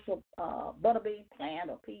the actual butterbean plant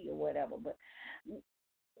or pea or whatever. But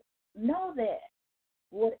know that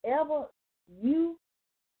whatever you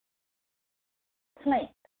plant,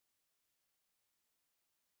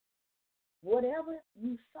 whatever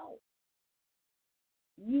you sow,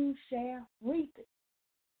 you shall reap it.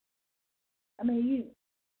 I mean,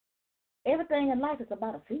 everything in life is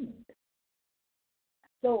about a seed.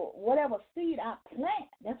 So whatever seed I plant,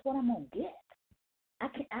 that's what I'm going to get. I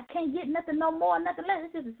can't get nothing no more, nothing less.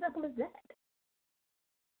 It's just as simple as that.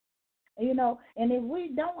 You know, and if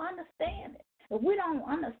we don't understand it, go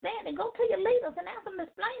to your leaders and ask them to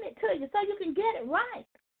explain it to you so you can get it right.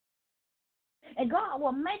 And God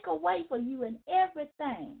will make a way for you in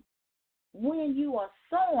everything. When you are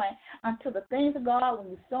sowing unto the things of God, when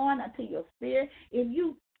you're sowing unto your spirit, if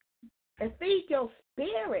you feed your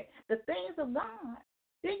spirit the things of God,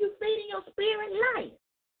 then you're feeding your spirit life.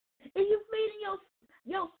 If you're feeding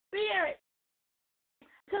your spirit,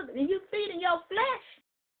 and you're feeding your flesh,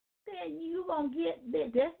 then you're going to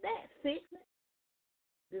get just that, sickness,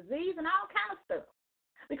 disease, and all kind of stuff,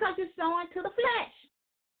 because you're sowing to the flesh.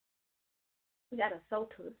 We got to sow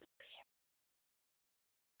to the spirit.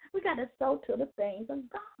 We got to sow to the things of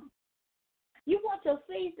God. You want your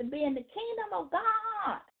seeds to be in the kingdom of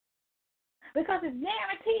God because it's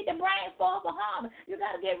guaranteed to bring forth a harvest. You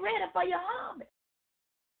got to get ready for your harvest.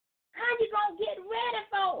 How you going to get ready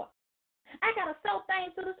for it? I got to sow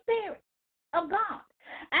things to the spirit of God.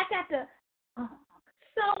 I got to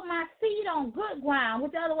sow my seed on good ground,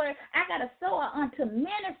 which other words, I got to sow it unto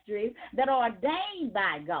ministries that are ordained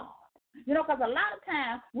by God. You know, because a lot of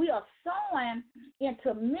times we are sowing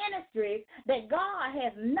into ministries that God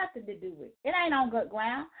has nothing to do with. It ain't on good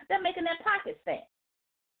ground. They're making their pockets fat.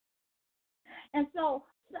 And so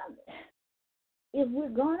if we're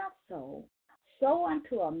going to sow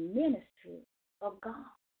unto a ministry of God.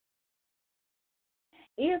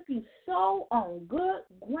 If you sow on good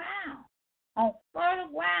ground, on fertile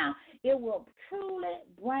ground, it will truly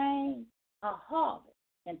bring a harvest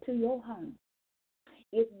into your home.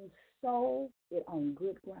 if you sow it on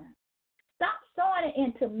good ground. Stop sowing it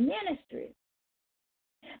into ministry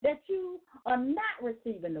that you are not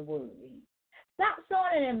receiving the word in. Stop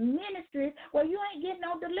sowing it in ministries where you ain't getting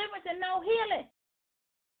no deliverance and no healing.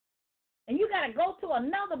 And you got to go to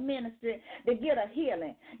another ministry to get a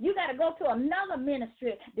healing. You got to go to another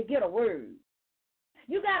ministry to get a word.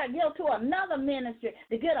 You got to go to another ministry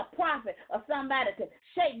to get a prophet or somebody to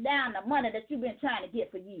shake down the money that you've been trying to get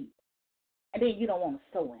for years. And then you don't want to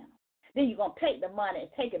sow in them. Then you're going to take the money and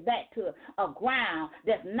take it back to a ground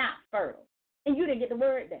that's not fertile. And you didn't get the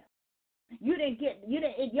word there.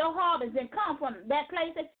 Your harvest didn't come from that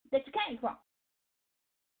place that you came from.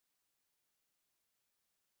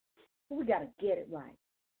 We got to get it right.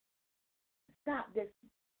 Stop this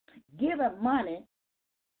giving money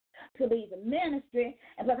to these ministries,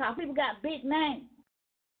 and because people got big names.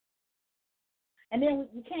 And then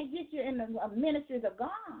you can't get you in the ministries of God.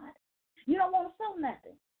 You don't want to sow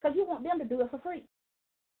nothing because you want them to do it for free.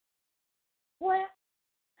 Well,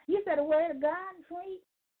 you said the word of God is free.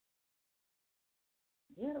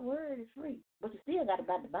 Yeah, the word is free, but you still got to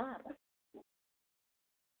buy the Bible.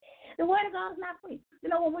 The word of God is not free. You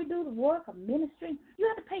know, when we do the work of ministry, you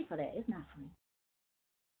have to pay for that. It's not free.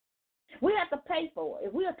 We have to pay for it.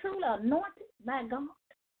 If we are truly anointed by God,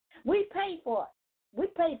 we pay for it. We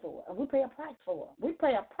pay for it, and we pay a price for it. We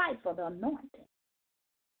pay a price for the anointing.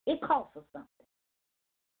 It costs us something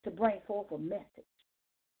to bring forth a message.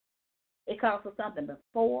 It costs us something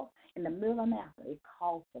before, in the middle, and after. It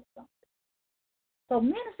costs us something. So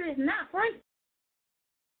ministry is not free.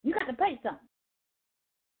 You got to pay something.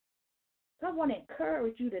 So I want to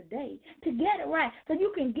encourage you today to get it right so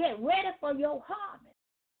you can get ready for your harvest,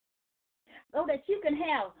 so that you can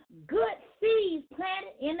have good seeds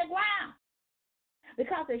planted in the ground.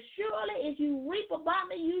 Because as surely as you reap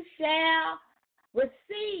abundantly, you shall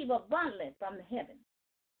receive abundantly from the heaven.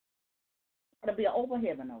 It'll be an open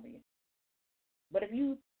heaven over you. But if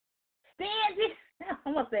you stingy,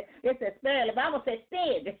 I'm going to say, it's a spell. If I would say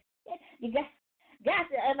stingy, you got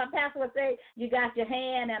your, as my pastor would say, you got your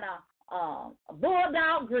hand in a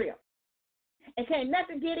bulldog grip. And can't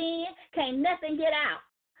nothing get in, can't nothing get out.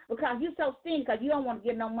 Because you're so stingy because you don't want to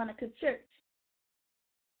give no money to church.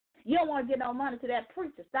 You don't want to give no money to that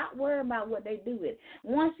preacher. Stop worrying about what they do with it.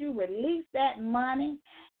 Once you release that money,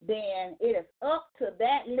 then it is up to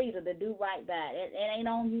that leader to do right by it. It ain't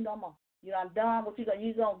on you no more. You done done what you're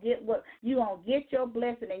gonna get. What you gonna get your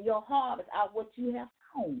blessing and your harvest out of what you have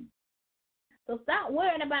sown. So stop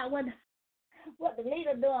worrying about what the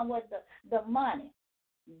leader doing with the money.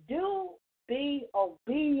 Do be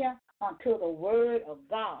obedient unto the word of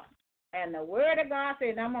God. And the word of God says,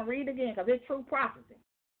 and I'm going to read it again because it's true prophecy.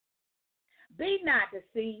 Be not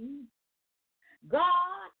deceived. God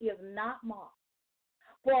is not mocked.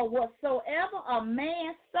 For whatsoever a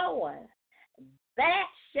man soweth, that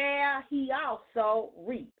shall he also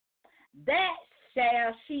reap. That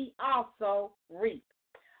shall she also reap.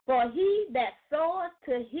 For he that soweth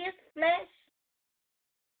to his flesh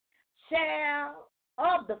shall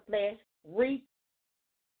of the flesh reap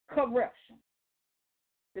corruption,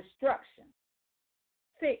 destruction,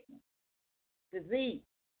 sickness, disease.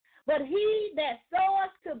 But he that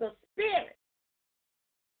soweth to the Spirit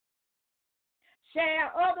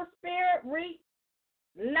shall of the Spirit reap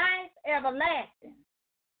life everlasting,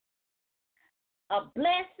 a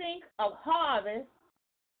blessing of harvest,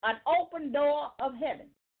 an open door of heaven.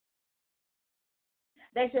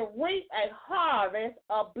 They shall reap a harvest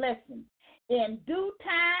of blessing. In due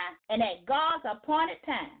time and at God's appointed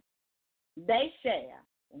time, they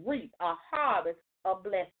shall reap a harvest of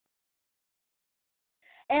blessing.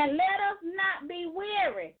 And let us not be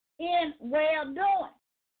weary in well-doing.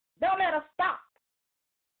 Don't let us stop.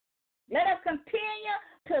 Let us continue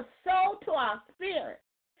to sow to our spirit.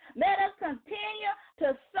 Let us continue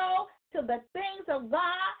to sow to the things of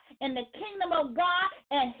God and the kingdom of God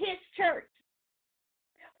and his church.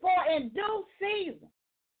 For in due season,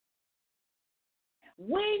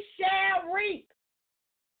 we shall reap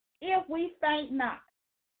if we faint not.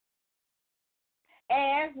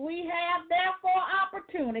 As we have therefore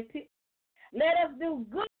opportunity, let us do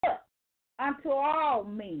good unto all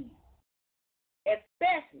men,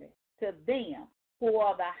 especially to them who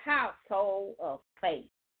are the household of faith.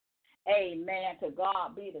 Amen. To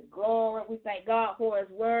God be the glory. We thank God for his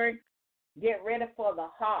word. Get ready for the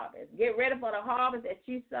harvest. Get ready for the harvest that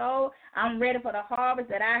you sow. I'm ready for the harvest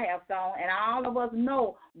that I have sown. And all of us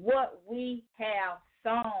know what we have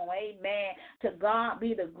sown. Amen. To God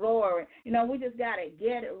be the glory. You know, we just got to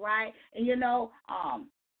get it right. And, you know,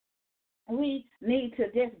 we need to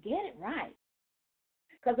just get it right.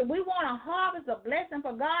 Because if we want a harvest of blessing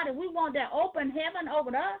for God, if we want want that open heaven over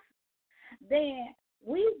us, then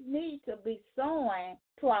we need to be sowing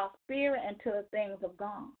to our spirit and to the things of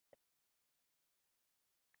God.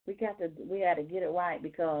 We got to get it right,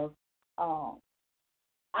 because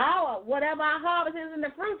whatever our harvest is in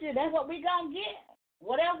the future, that's what we gonna get.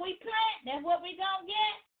 Whatever we plant, that's what we gonna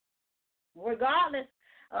get. Regardless,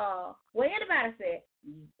 what anybody said,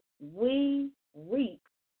 we reap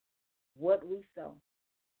what we sow.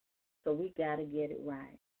 So we gotta get it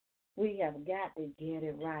right. We have got to get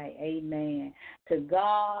it right. Amen. To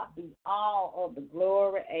God be all of the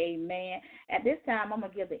glory. Amen. At this time, I'm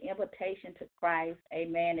going to give the invitation to Christ.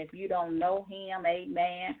 Amen. If you don't know him,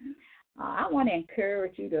 amen, I want to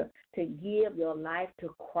encourage you to give your life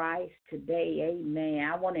to Christ today. Amen.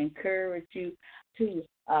 I want to encourage you to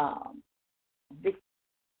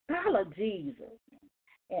follow Jesus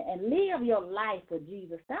and live your life for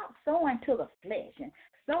Jesus. Stop sowing to the flesh and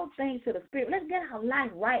sow things to the spirit. Let's get our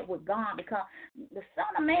life right with God, because the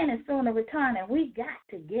Son of Man is soon to return, and we got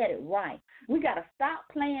to get it right. We got to stop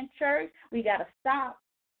playing church. We got to stop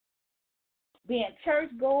being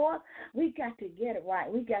church goers. We got to get it right.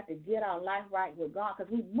 We got to get our life right with God,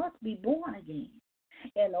 because we must be born again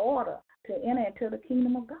in order to enter into the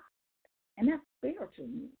kingdom of God. And that's spiritual.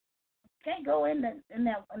 You can't go in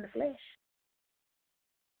the flesh.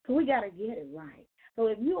 So we got to get it right. So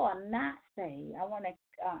if you are not saved, I want to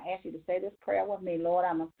ask you to say this prayer with me. Lord,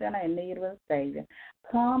 I'm a sinner in need of a Savior.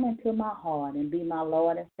 Come into my heart and be my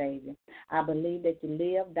Lord and Savior. I believe that you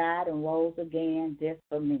lived, died, and rose again just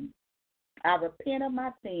for me. I repent of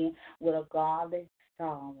my sin with a godly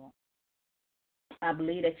sorrow. I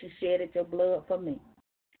believe that you shedded your blood for me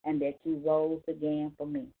and that you rose again for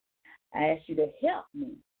me. I ask you to help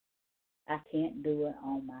me. I can't do it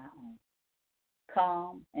on my own.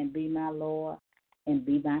 Come and be my Lord and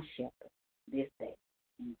be my shepherd this day.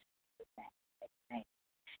 In Jesus' name.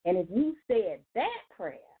 And if you said that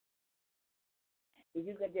prayer, if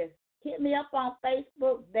you could just hit me up on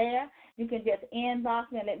Facebook there. You can just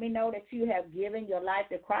inbox me and let me know that you have given your life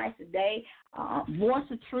to Christ today. Voice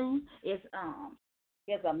of Truth is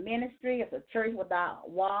a ministry. It's a church without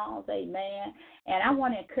walls. Amen. And I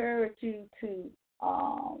want to encourage you to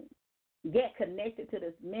get connected to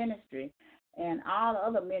this ministry and all the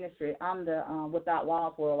other ministry under Without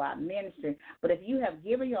Walls Worldwide Ministry. But if you have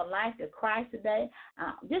given your life to Christ today,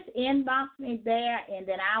 just inbox me there, and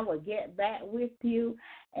then I will get back with you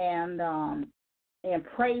and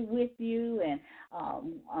pray with you, and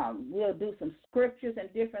we'll do some scriptures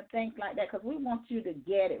and different things like that, because we want you to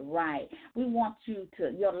get it right. We want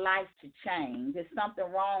your life to change. There's something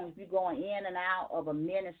wrong if you're going in and out of a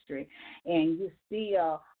ministry and you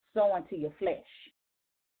still sowing to your flesh,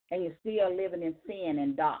 and you're still living in sin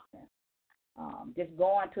and darkness. Just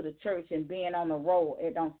going to the church and being on the road,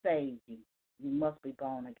 it don't save you. You must be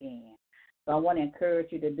born again. So I want to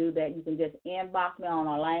encourage you to do that. You can just inbox me on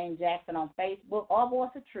Elaine Jackson on Facebook or Voice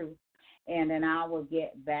of Truth, and then I will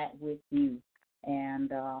get back with you and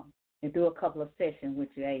do a couple of sessions with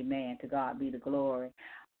you. Amen. To God be the glory.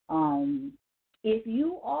 If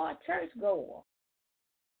you are a churchgoer,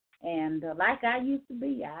 and like I used to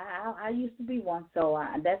be, I used to be one. So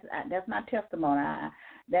that's my testimony.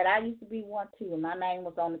 That I used to be one too. My name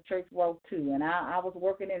was on the church roll too, and I was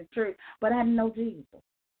working in the church, but I didn't know Jesus.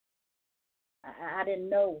 I didn't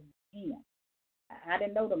know him. I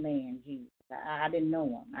didn't know the man Jesus. I didn't know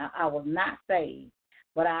him. I was not saved,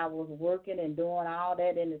 but I was working and doing all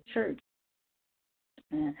that in the church.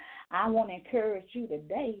 And I want to encourage you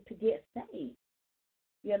today to get saved.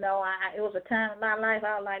 You know, it was a time in my life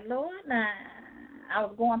I was like, Lord, now I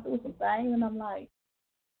was going through some things, and I'm like,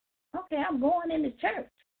 okay, I'm going into church.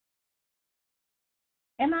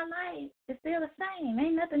 And my life is still the same.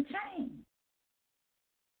 Ain't nothing changed.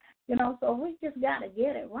 You know, so we just got to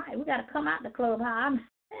get it right. We got to come out the clubhouse.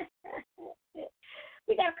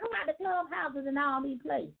 We got to come out the clubhouses and all these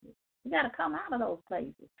places. We got to come out of those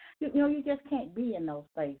places. You know, you just can't be in those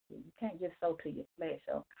places. You can't just sow to your flesh.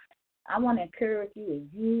 So I want to encourage you, if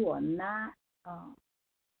you are not,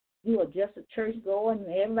 you are just a church goer, and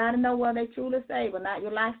everybody know what they truly say, but not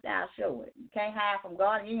your lifestyle show it. You can't hide from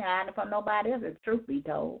God, and you ain't hiding from nobody else, if the truth be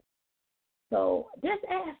told. So just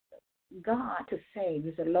ask God to save.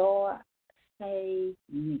 You say, Lord, save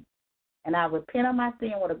me. And I repent of my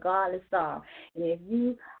sin with a godly sorrow. And if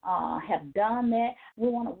you have done that, we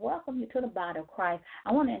want to welcome you to the body of Christ.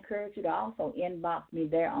 I want to encourage you to also inbox me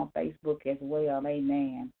there on Facebook as well.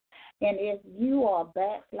 Amen. And if you are a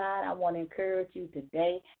backslide, I want to encourage you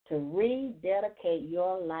today to rededicate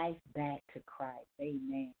your life back to Christ.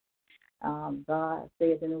 Amen. God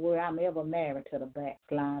says in the Word, I'm ever married to the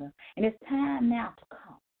backslider. And it's time now to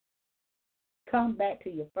come. Come back to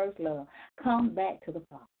your first love. Come back to the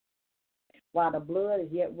Father while the blood is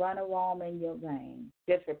yet running warm in your veins.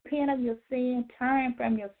 Just repent of your sin. Turn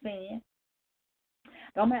from your sin.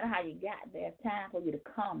 No matter how you got there, it's time for you to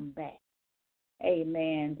come back.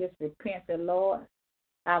 Amen. Just repent. Say, Lord,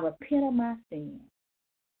 I repent of my sin.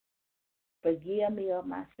 Forgive me of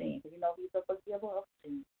my sin. You know He's a forgiver of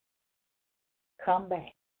sin. Come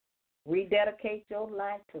back. Rededicate your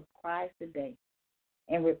life to Christ today.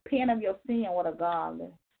 And repent of your sin with a godly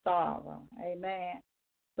sorrow. Amen.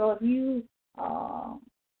 So if you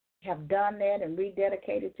have done that and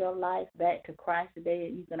rededicated your life back to Christ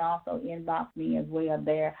today, you can also inbox me as well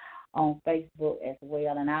there on Facebook as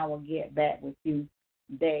well, and I will get back with you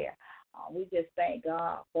there. We just thank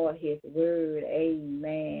God for His word.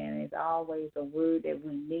 Amen. It's always a word that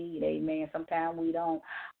we need. Amen. Sometimes we don't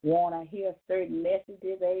want to hear certain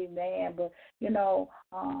messages. Amen. But,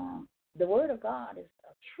 the word of God is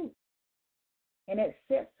a truth, and it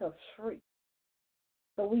sets us free.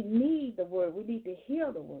 So we need the word. We need to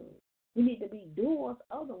hear the word. We need to be doers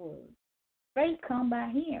of the word. Faith comes by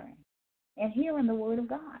hearing, and hearing the word of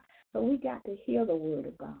God. So we got to hear the word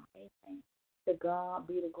of God. Amen. To God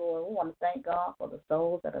be the glory. We want to thank God for the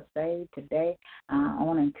souls that are saved today. I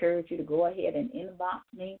want to encourage you to go ahead and inbox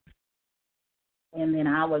me, and then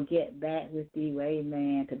I will get back with you.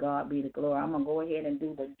 Amen. To God be the glory. I'm going to go ahead and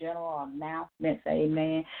do the general announcements.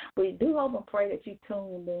 Amen. We do hope and pray that you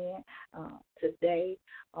tuned in today.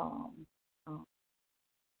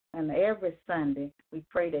 And every Sunday, we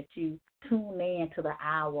pray that you tune in to the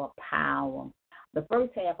Hour of Power. The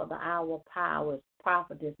first half of the Hour of Power is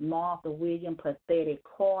Prophetess Martha Williams, Pathetic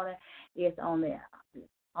Corner. It's on the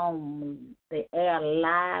air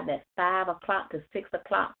live at 5 o'clock to 6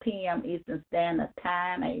 o'clock p.m. Eastern Standard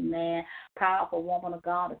Time. Amen. Powerful woman of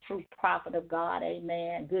God, a true prophet of God.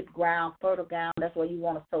 Amen. Good ground, fertile ground. That's where you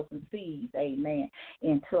want to sow some seeds. Amen.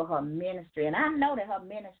 Into her ministry. And I know that her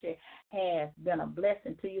ministry has been a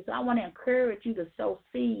blessing to you. So I want to encourage you to sow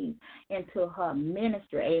seeds into her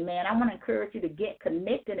ministry. Amen. I want to encourage you to get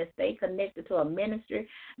connected and stay connected to her ministry.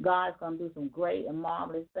 God's going to do some great and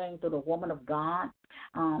marvelous things through the woman of God.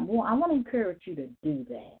 I want to encourage you to do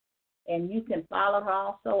that. And you can follow her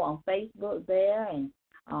also on Facebook there. And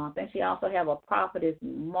I think she also have a Prophetess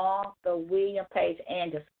Martha Williams page,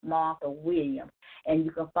 and just Martha Williams. And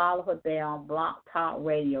you can follow her there on Block Talk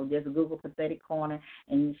Radio. Just Google Pathetic Corner,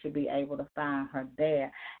 and you should be able to find her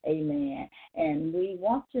there. Amen. And we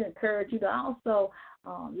want to encourage you to also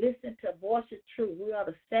listen to Voice of Truth. We are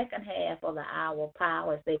the second half of the Hour of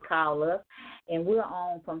Power, as they call us. And we're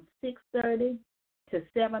on from 6:30 to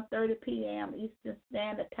 7:30 p.m. Eastern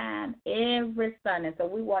Standard Time every Sunday. So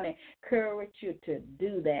we want to encourage you to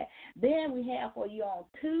do that. Then we have for you on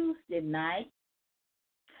Tuesday night,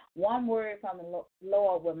 One Word from the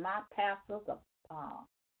Lord with my pastors,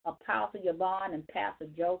 Apostle Yvonne and Pastor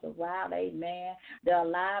Joseph Wild. Amen. They're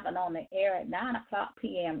live and on the air at 9 o'clock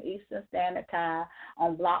p.m. Eastern Standard Time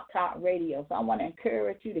on Block Talk Radio. So I want to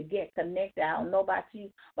encourage you to get connected. I don't know about you,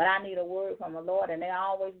 but I need a word from the Lord, and they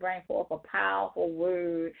always bring forth a powerful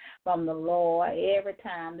word from the Lord every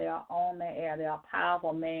time they are on the air. They are a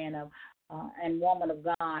powerful man and woman of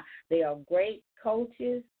God. They are great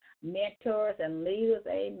coaches, mentors, and leaders.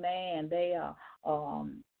 Amen. They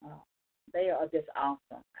are just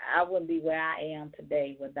awesome. I wouldn't be where I am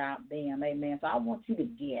today without them. Amen. So I want you to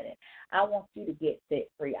get it. I want you to get set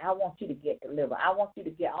free. I want you to get delivered. I want you to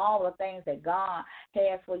get all the things that God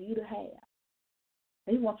has for you to have.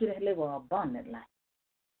 He wants you to live an abundant life.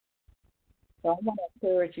 So I want to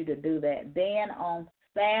encourage you to do that. Then on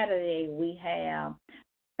Saturday, we have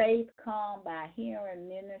Faith Come by Hearing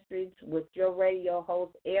Ministries with your radio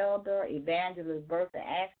host, Elder Evangelist Bertha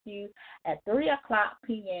Askew at 3 o'clock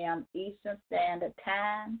p.m. Eastern Standard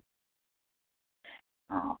Time.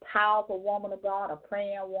 Powerful woman of God, a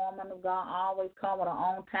praying woman of God, always come with her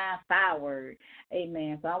own time fire word.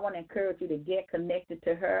 Amen. So I want to encourage you to get connected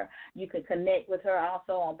to her. You can connect with her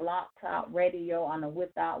also on Block Talk Radio on the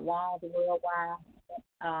Without Walls Worldwide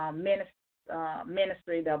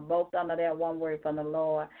ministry. They're both under that One Word from the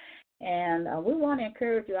Lord. And we want to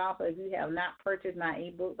encourage you also, if you have not purchased my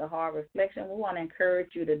ebook, The Hard Reflection, we want to encourage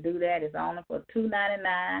you to do that. It's only for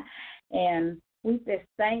 $2.99. And we just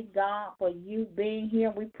thank God for you being here.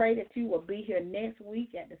 We pray that you will be here next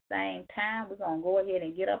week at the same time. We're going to go ahead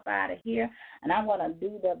and get up out of here, and I'm going to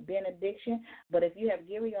do the benediction. But if you have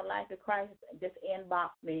given your life to Christ, just inbox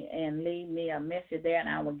me and leave me a message there, and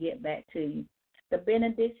I will get back to you. The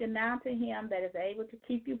benediction now to him that is able to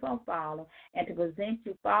keep you from falling and to present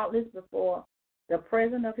you faultless before the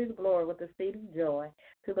presence of his glory with exceeding joy.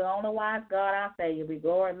 To the only wise God, our Savior, be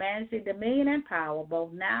glory, majesty, dominion, and power,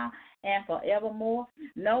 both now and forevermore.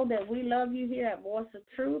 Know that we love you here at Voice of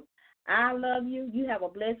Truth. I love you. You have a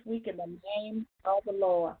blessed week in the name of the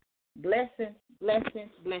Lord. Blessings,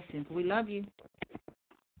 blessings, blessings. We love you.